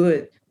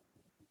good.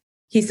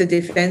 He's the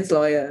defense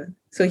lawyer.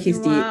 So he's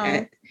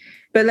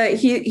but like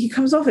he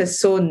comes off as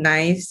so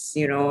nice,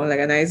 you know, like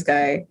a nice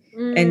guy.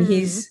 And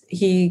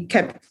he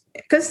kept,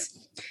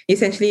 because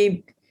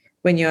essentially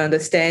when you're on the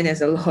stand as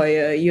a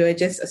lawyer, you're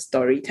just a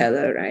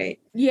storyteller, right?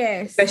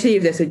 Yes. Especially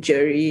if there's a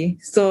jury.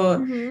 So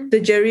the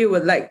jury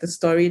would like the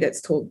story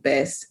that's told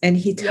best. And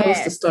he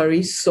tells the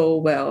story so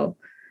well.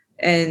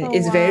 And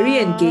it's very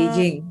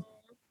engaging.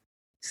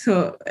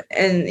 So,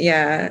 and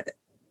yeah,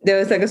 there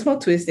was like a small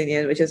twist in the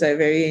end, which is like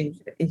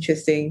very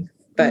interesting.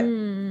 But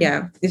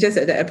yeah, it's just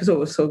that the episode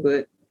was so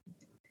good.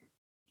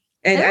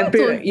 And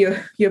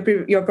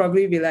you'll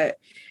probably be like,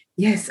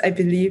 yes, I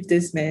believe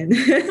this man.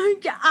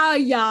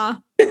 Yeah.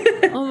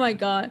 Oh my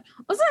god.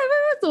 Also, I've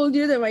ever told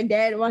you that my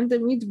dad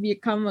wanted me to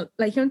become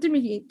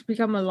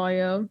a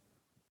lawyer.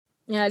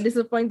 Yeah, I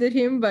disappointed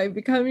him by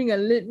becoming a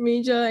lit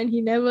major, and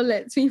he never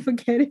lets me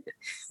forget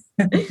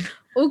it.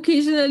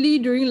 Occasionally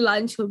during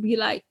lunch, he'll be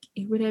like,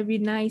 it would have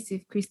been nice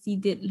if Christy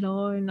did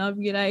law, and I'll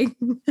be like,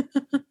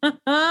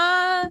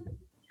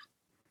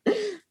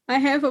 I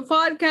have a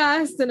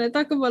podcast and I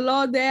talk about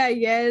law there, I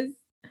guess.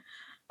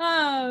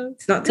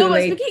 It's not too No,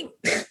 late.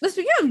 but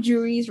speaking of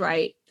juries,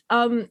 right?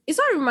 It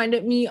sort of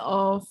reminded me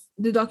of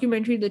the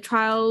documentary, The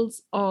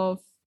Trials of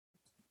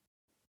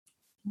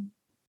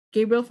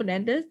Gabriel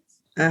Fernandez.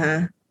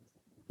 Uh-huh.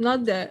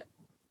 Not the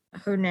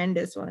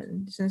Hernandez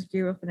one. This is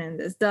Gabriel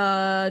Fernandez.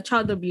 The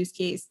child abuse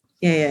case.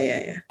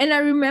 Yeah. And I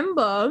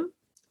remember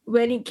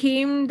when it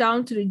came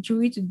down to the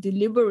jury to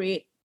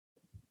deliberate,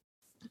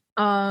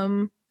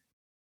 the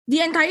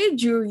entire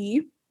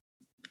jury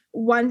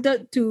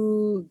wanted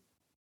to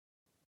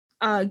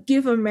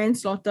give a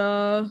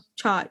manslaughter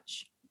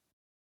charge,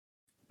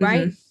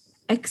 right? Mm-hmm.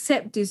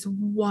 Except this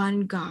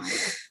one guy,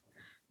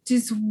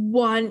 this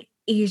one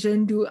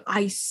Asian dude.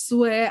 I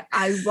swear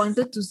I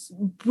wanted to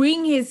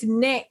bring his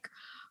neck.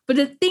 But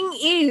the thing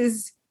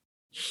is,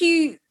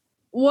 he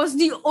was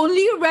the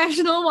only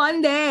rational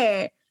one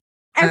there.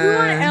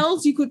 Everyone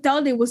else, you could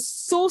tell they were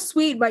so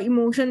swayed by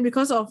emotion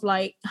because of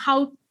like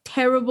how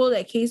terrible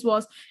that case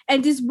was.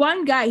 And this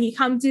one guy, he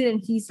comes in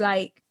and he's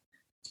like,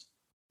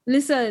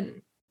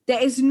 listen,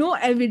 there is no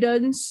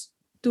evidence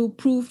to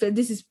prove that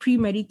this is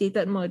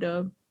premeditated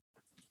murder.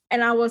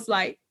 And I was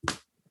like,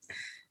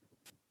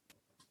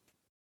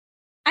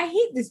 I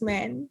hate this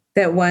man.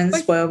 That one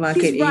But spoil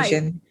market he's right.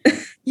 Asian.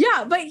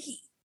 Yeah, but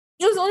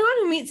it was the only one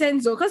who made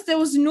sense though, because there's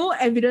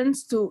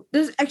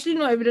actually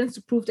no evidence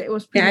to prove that it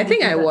was Yeah, I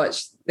think I premeditated.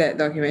 watched that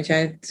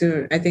documentary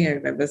too. I think I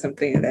remember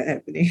something like that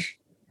happening.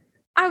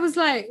 I was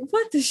like,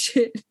 what the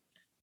shit?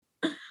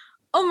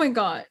 Oh my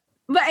god.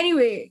 But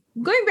anyway,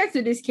 going back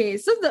to this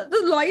case, so the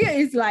lawyer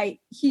is like,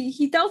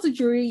 he tells the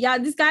jury, yeah,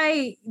 this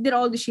guy did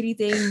all the shitty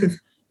things,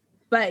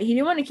 but he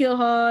didn't want to kill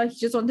her, he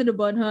just wanted to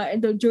burn her.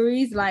 And the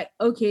jury's like,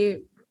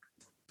 okay,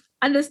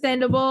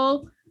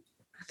 understandable.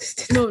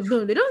 No,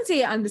 they don't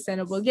say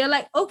understandable. They're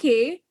like,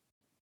 okay,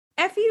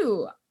 F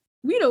you.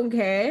 We don't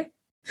care.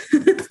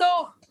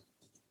 So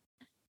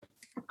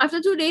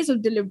after 2 days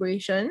of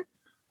deliberation,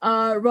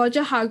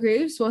 Roger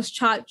Hargraves was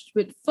charged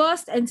with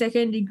first and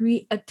second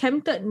degree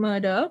attempted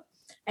murder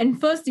and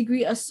first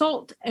degree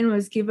assault and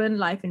was given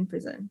life in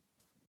prison.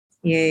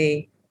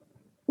 Yay.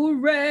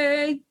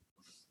 Hooray!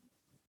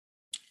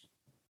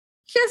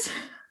 Here's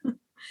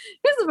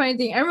the funny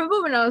thing. I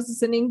remember when I was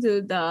listening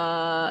to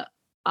the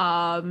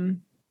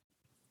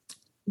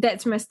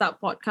That's Messed Up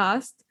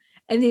podcast,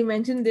 and they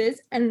mentioned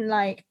this, and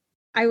like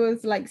I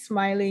was like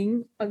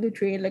smiling on the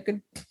train like a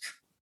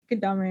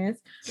dumbass.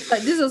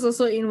 But this was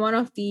also in one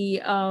of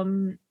the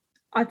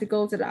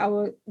articles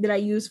that I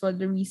used for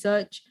the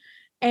research.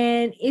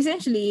 And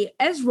essentially,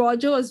 as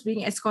Roger was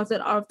being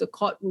escorted out of the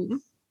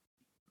courtroom,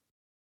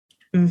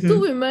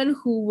 two women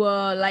who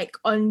were like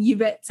on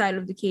Yvette's side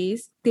of the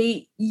case,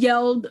 they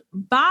yelled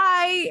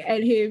bye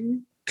at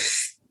him.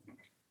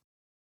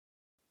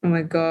 Oh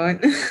my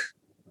god.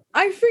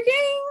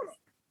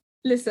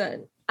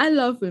 Listen, I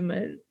love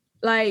women.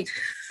 Like,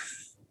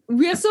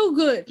 we're so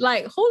good.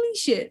 Like, holy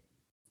shit.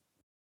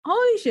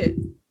 Okay.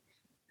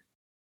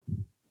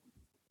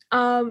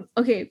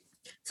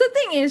 So the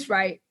thing is,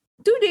 right,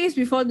 2 days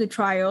before the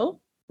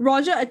trial,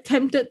 Roger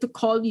attempted to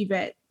call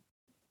Yvette.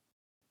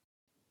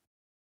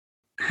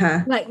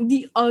 Huh. Like,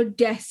 the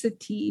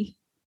audacity,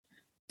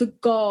 the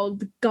gall,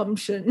 the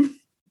gumption.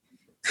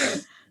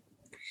 Can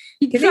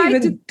they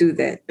even do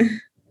that?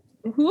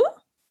 Who?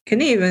 Can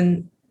they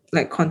even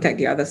like contact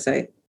the other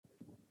side?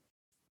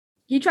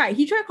 He tried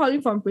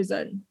calling from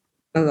prison.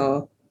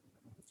 Hello.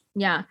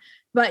 Yeah.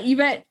 But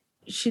Yvette,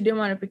 she didn't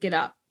want to pick it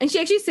up. And she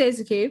actually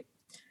says, okay,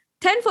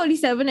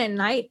 10:47 at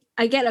night,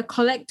 I get a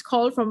collect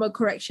call from a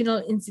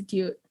correctional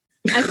institute.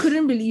 I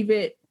couldn't believe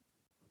it.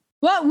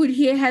 What would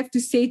he have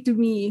to say to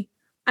me?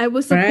 I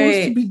was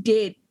supposed to be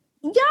dead.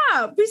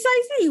 Yeah,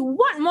 precisely.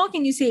 What more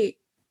can you say?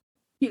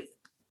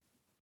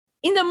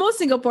 In the most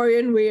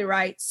Singaporean way,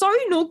 right?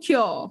 Sorry, no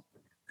cure.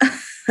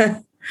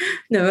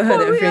 Never heard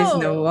that phrase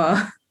in a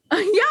while.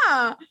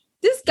 Yeah.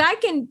 This guy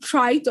can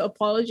try to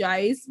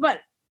apologize,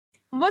 but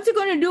what's he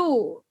gonna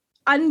do?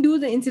 Undo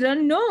the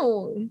incident?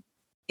 No.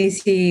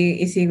 Is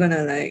he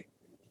gonna like,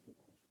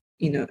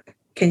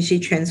 can she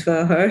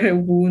transfer her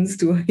wounds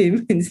to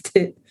him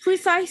instead?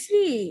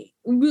 Precisely.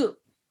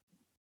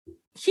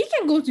 He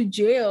can go to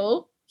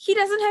jail. He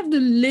doesn't have to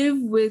live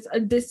with a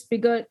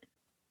disfigured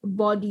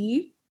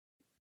body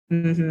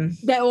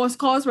that was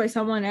caused by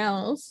someone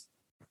else.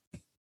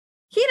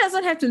 He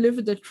doesn't have to live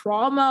with the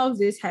trauma of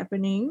this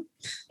happening.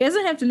 He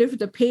doesn't have to live with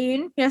the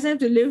pain. He doesn't have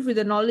to live with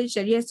the knowledge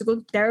that he has to go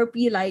to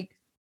therapy like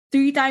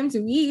 3 times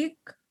a week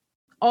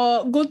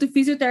or go to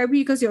physiotherapy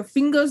because your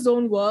fingers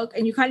don't work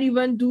and you can't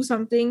even do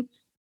something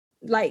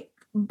like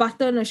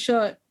button a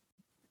shirt.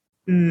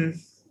 You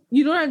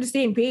don't have to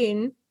stay in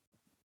pain.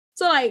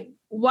 So like,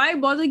 why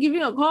bother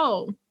giving a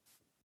call?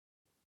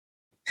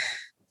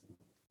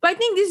 But I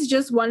think this is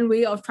just one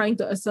way of trying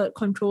to assert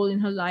control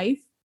in her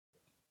life.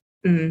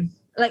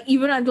 Like,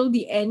 even until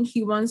the end,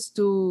 he wants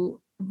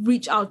to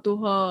reach out to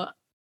her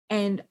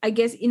and I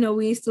guess in a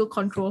way still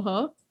control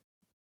her.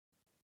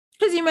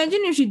 Because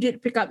imagine if she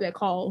did pick up that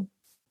call.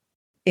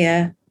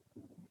 Yeah.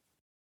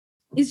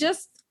 It's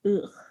just,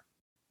 ugh.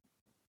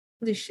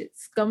 This shit,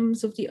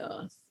 scums of the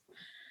earth.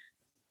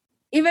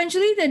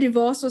 Eventually, the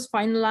divorce was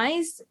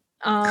finalized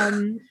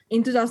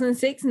in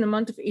 2006 in the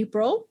month of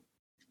April.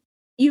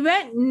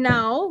 Yvette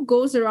now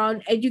goes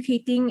around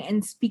educating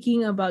and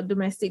speaking about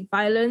domestic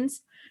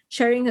violence,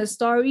 sharing her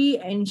story,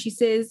 and she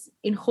says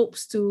in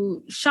hopes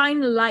to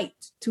shine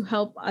light to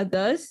help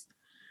others.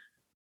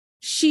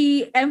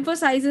 She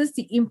emphasizes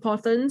the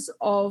importance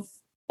of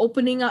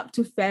opening up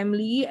to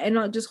family and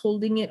not just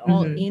holding it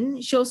all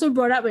in. She also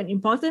brought up an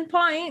important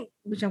point,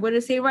 which I'm going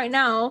to say right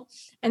now,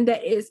 and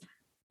that is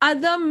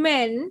other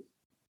men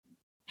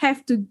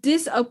have to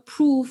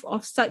disapprove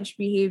of such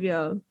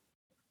behavior.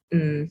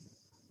 And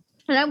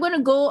I'm going to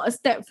go a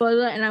step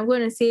further and I'm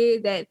going to say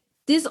that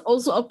this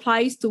also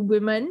applies to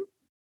women.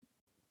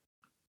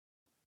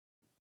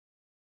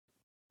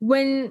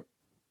 When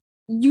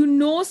you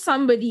know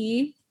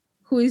somebody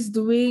who is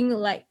doing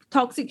like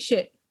toxic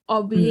shit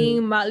or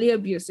being mildly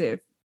abusive,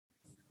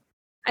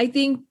 I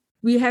think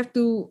we have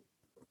to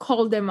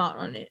call them out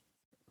on it.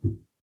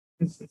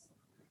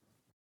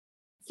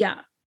 Yeah.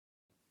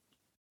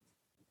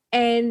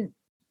 And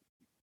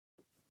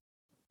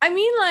I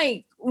mean,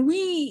 like,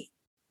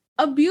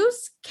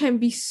 abuse can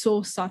be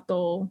so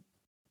subtle.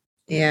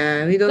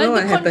 Yeah, we don't know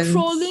what happens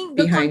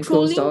behind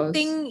closed doors. The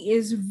controlling thing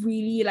is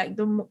really like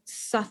the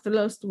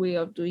subtlest way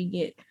of doing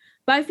it.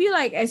 But I feel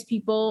like as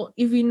people,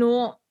 if you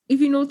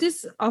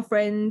notice our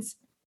friends,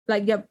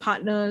 like their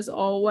partners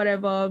or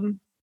whatever,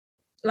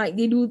 like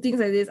they do things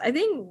like this, I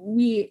think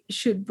we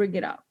should bring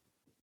it up.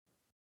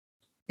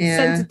 Yeah.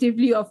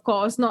 Sensitively, of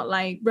course, not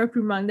like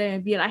reprimand them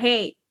and be like,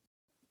 hey,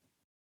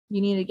 you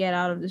need to get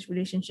out of this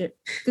relationship.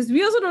 Because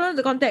we also don't know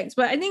the context,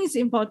 but I think it's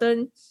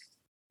important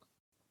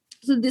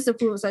to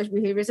disapprove of such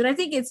behaviors. And I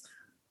think it's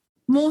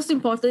most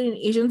important in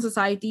Asian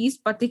societies,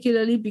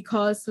 particularly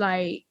because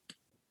like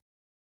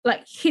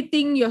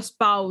hitting your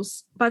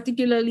spouse,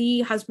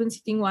 particularly husbands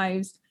hitting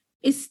wives,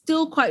 is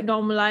still quite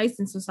normalized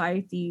in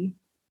society.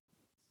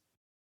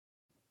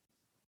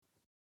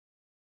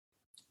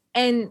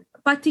 And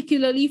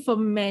particularly for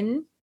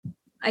men,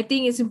 I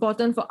think it's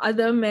important for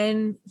other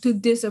men to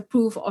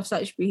disapprove of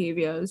such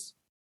behaviors.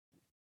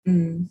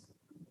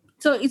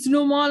 So it's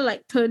no more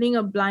like turning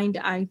a blind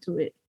eye to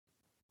it.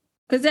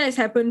 Because that has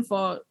happened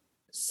for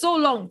so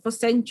long, for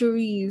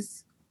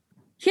centuries.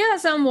 Here are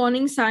some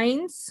warning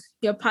signs.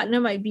 Your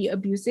partner might be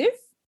abusive.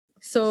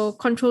 So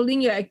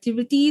controlling your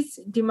activities,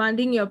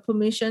 demanding your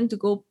permission to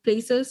go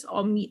places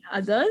or meet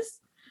others.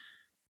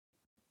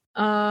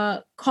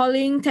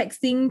 Calling,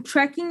 texting,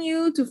 tracking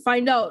you to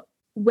find out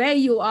where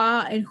you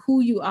are and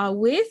who you are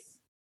with.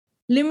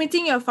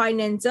 Limiting your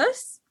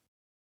finances.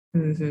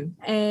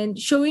 And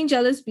showing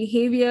jealous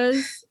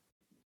behaviors.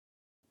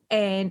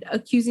 And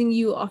accusing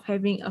you of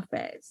having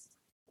affairs.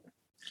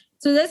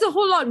 So there's a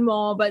whole lot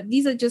more, but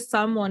these are just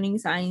some warning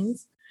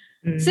signs.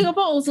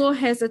 Singapore also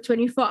has a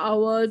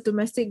 24-hour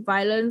domestic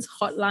violence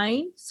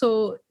hotline.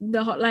 So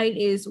the hotline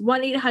is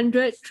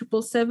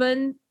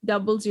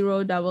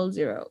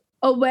 1-800-777-0000.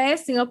 Aware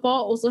Singapore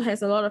also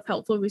has a lot of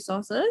helpful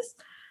resources.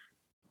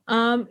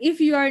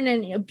 If you are in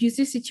an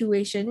abusive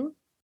situation,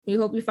 we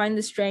hope you find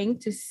the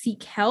strength to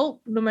seek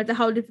help, no matter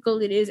how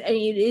difficult it is. And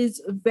it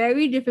is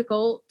very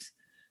difficult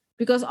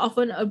because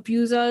often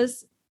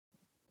abusers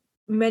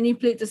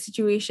manipulate the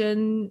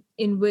situation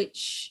in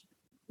which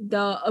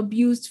the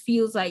abused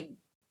feels like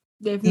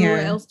they have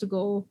nowhere else to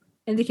go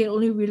and they can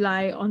only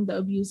rely on the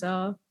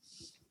abuser.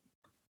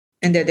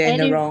 And that they're in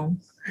the wrong.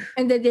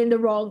 And that they're in the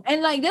wrong.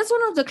 And like that's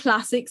one of the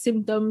classic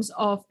symptoms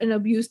of an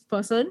abused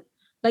person.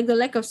 Like the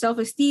lack of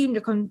self-esteem,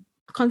 they're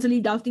constantly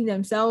doubting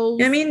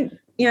themselves. I mean,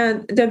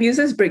 the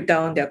abusers break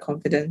down their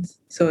confidence.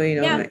 So,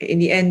 in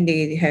the end,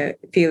 they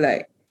feel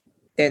like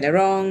they're in the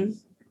wrong.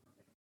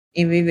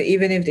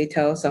 Even if they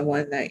tell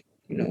someone like,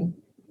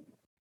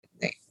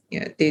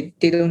 they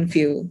don't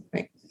feel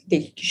like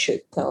they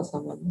should tell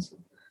someone. So.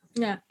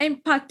 Yeah,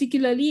 and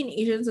particularly in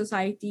Asian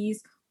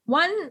societies,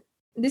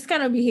 this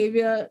kind of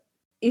behavior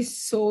is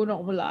so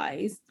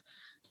normalized.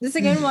 The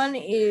second one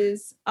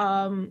is,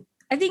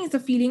 I think it's a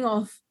feeling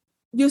of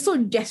you're so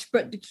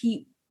desperate to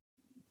keep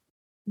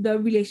the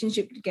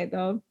relationship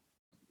together.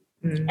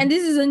 And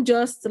this isn't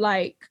just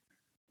like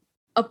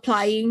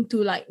applying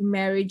to like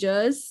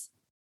marriages.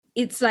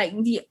 It's like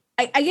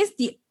I guess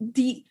the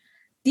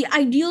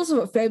ideals of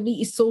a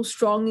family is so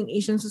strong in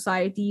Asian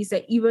societies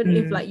that even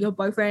if like your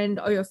boyfriend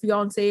or your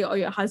fiance or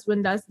your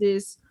husband does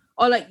this,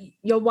 or like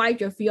your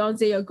wife, your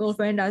fiance, your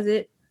girlfriend does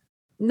it,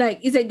 like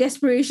it's a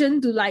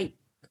desperation to like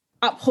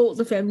uphold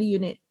the family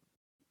unit.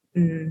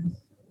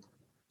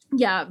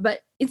 Yeah,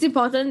 but it's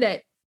important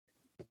that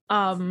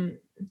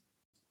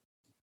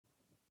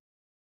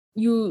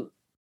you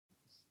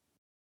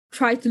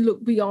try to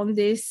look beyond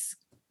this.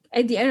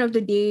 At the end of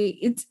the day,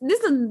 this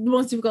is the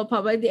most difficult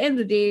part, but at the end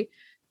of the day,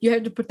 you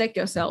have to protect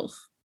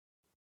yourself.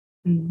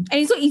 And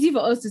it's so easy for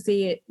us to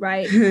say it,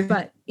 right?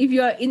 But if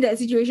you're in that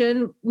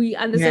situation, we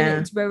understand that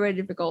it's very, very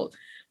difficult.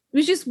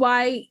 Which is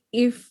why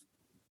if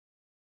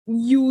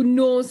you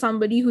know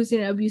somebody who's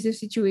in an abusive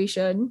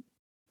situation,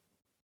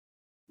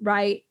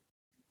 right?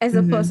 As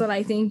a person,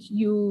 I think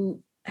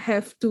you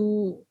have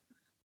to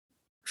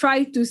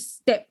try to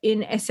step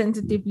in as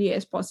sensitively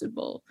as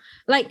possible.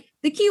 Like,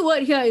 the key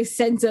word here is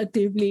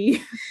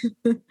sensitively.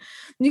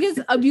 Because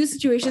abuse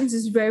situations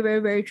is very, very,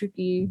 very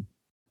tricky.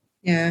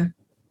 Yeah.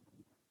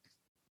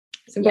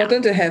 It's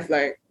important to have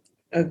like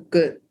a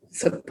good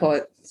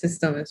support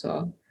system as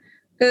well.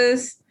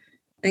 Because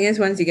I guess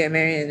once you get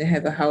married and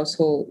have a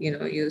household,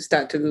 you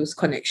start to lose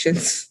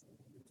connections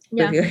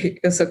with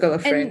your circle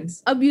of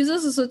friends. And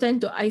abusers also tend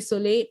to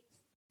isolate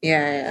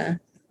Yeah.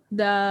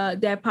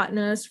 their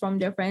partners from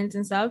their friends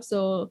and stuff.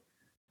 So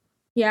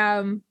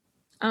yeah.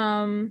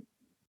 When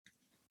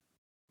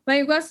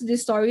it regards to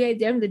this story, at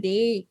the end of the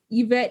day,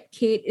 Yvette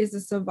Kate is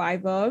a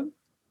survivor.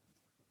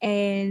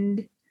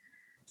 And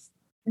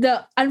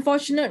the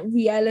unfortunate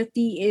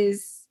reality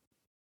is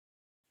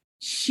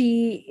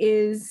she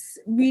is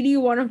really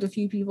one of the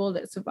few people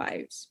that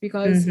survives,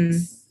 because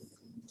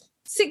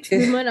 6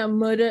 women are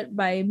murdered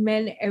by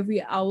men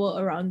every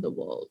hour around the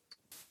world.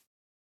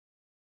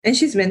 And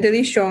she's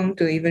mentally strong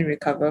to even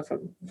recover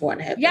from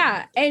what happened.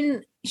 Yeah,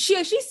 and she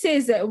actually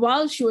says that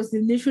while she was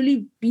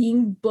literally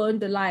being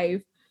burned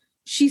alive,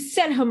 she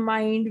set her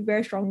mind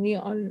very strongly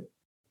on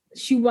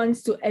she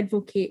wants to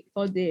advocate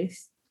for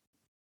this.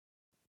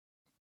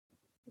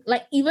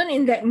 Like, even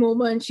in that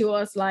moment, she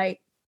was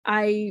like,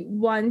 I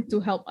want to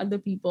help other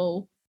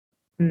people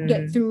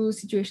get through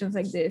situations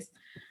like this.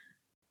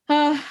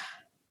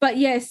 But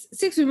yes,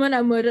 6 women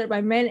are murdered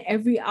by men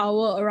every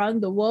hour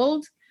around the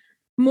world,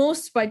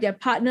 most by their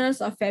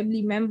partners or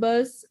family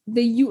members.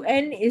 The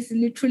UN is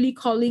literally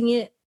calling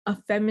it a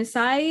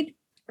femicide.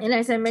 And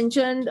as I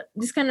mentioned,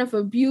 this kind of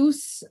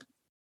abuse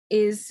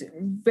is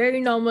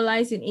very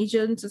normalized in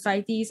Asian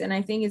societies, and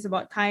I think it's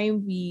about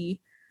time we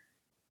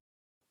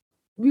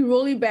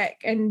roll it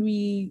back and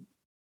we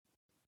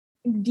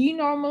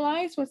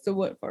denormalize. What's the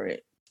word for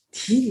it?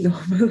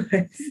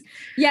 Denormalize.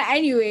 Yeah,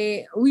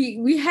 anyway,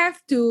 we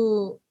have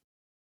to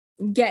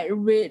get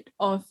rid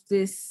of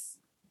this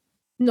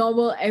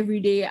normal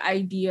everyday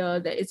idea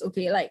that it's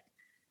okay. Like,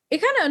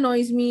 it kind of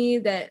annoys me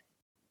that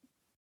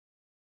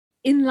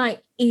in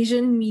like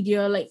Asian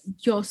media, like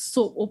your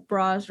soap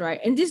operas, right?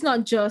 And this is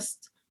not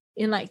just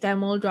in like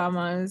Tamil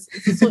dramas,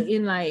 it's also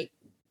in like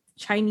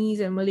Chinese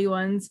and Malay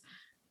ones.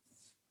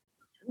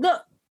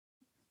 The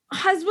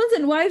husbands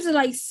and wives are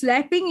like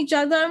slapping each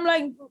other. I'm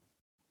like,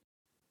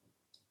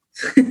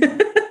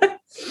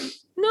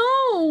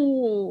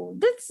 no,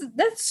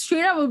 that's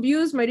straight up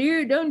abuse, my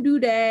dear. Don't do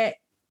that.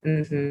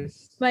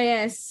 But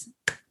yes,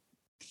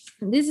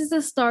 this is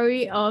the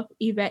story of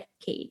Yvette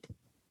Kate.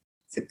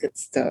 It's a good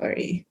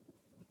story.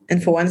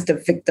 And for once, the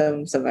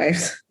victim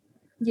survives.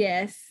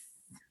 Yes.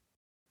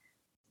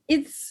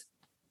 It's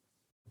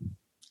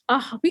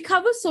we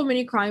cover so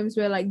many crimes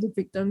where like the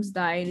victims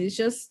die, and it's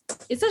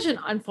such an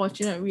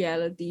unfortunate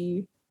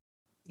reality.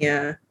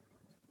 Yeah.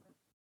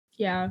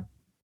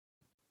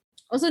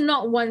 Also,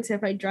 not once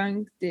have I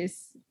drunk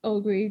this Earl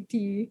Grey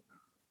tea.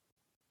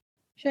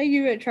 Should I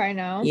give it a try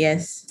now?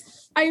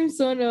 Yes. I'm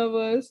so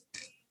nervous.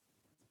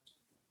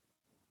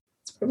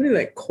 It's probably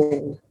like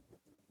cold.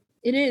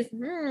 It is.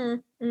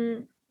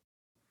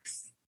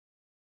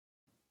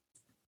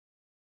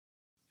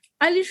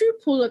 I literally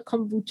pull a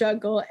kombucha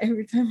girl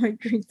every time I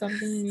drink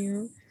something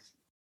new.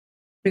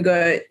 My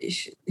God, you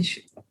should.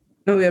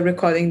 No, we are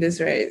recording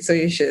this, right? So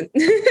you should.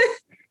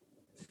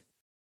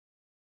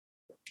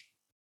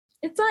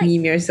 It's like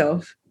meme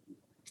yourself.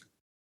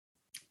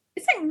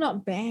 It's like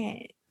not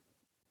bad,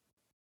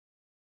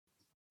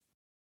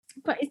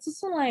 but it's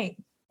also like,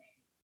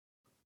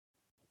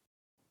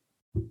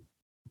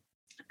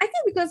 I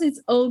think because it's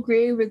Earl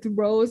Grey with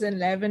rose and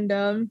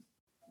lavender.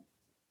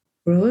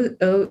 Rose?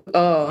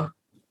 Oh.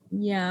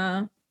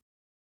 Yeah.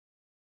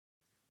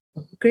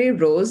 Grey,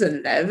 rose,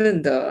 and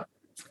lavender.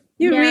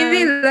 You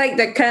really like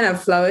that kind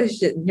of flower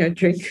shit in your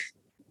drink.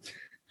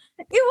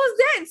 It was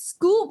that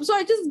scoop, so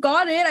I just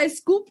got it. I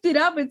scooped it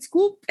up and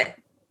scooped.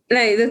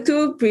 Like the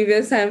 2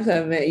 previous times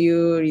I met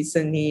you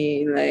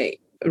recently,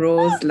 like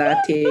rose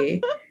latte.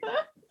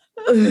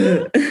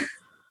 Oh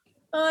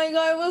my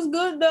God, it was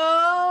good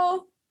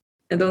though.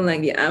 I don't like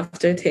the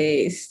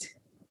aftertaste.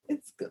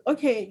 It's good.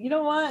 Okay, you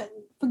know what?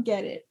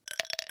 Forget it.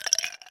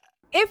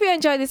 If you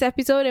enjoyed this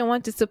episode and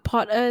want to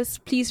support us,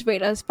 please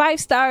rate us 5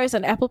 stars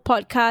on Apple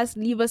Podcasts,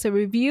 leave us a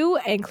review,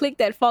 and click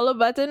that follow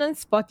button on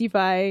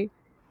Spotify.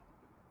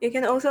 You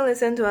can also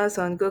listen to us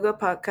on Google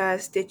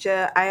Podcasts,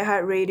 Stitcher,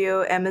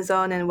 iHeartRadio,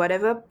 Amazon, and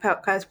whatever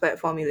podcast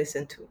platform you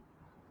listen to.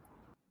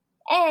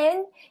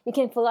 And you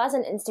can follow us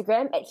on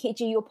Instagram at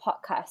HGU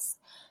Podcast.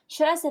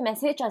 Shoot us a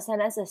message or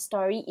send us a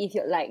story if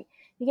you'd like.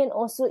 You can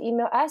also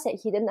email us at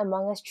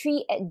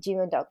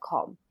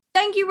hiddenamongus3@gmail.com.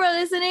 Thank you for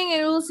listening,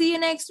 and we'll see you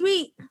next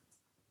week.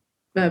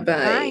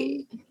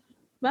 Bye-bye.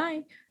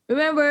 Bye.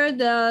 Remember,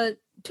 the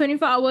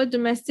 24-hour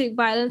domestic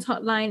violence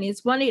hotline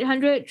is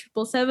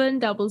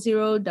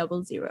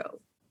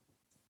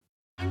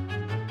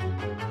 1-800-777-0000.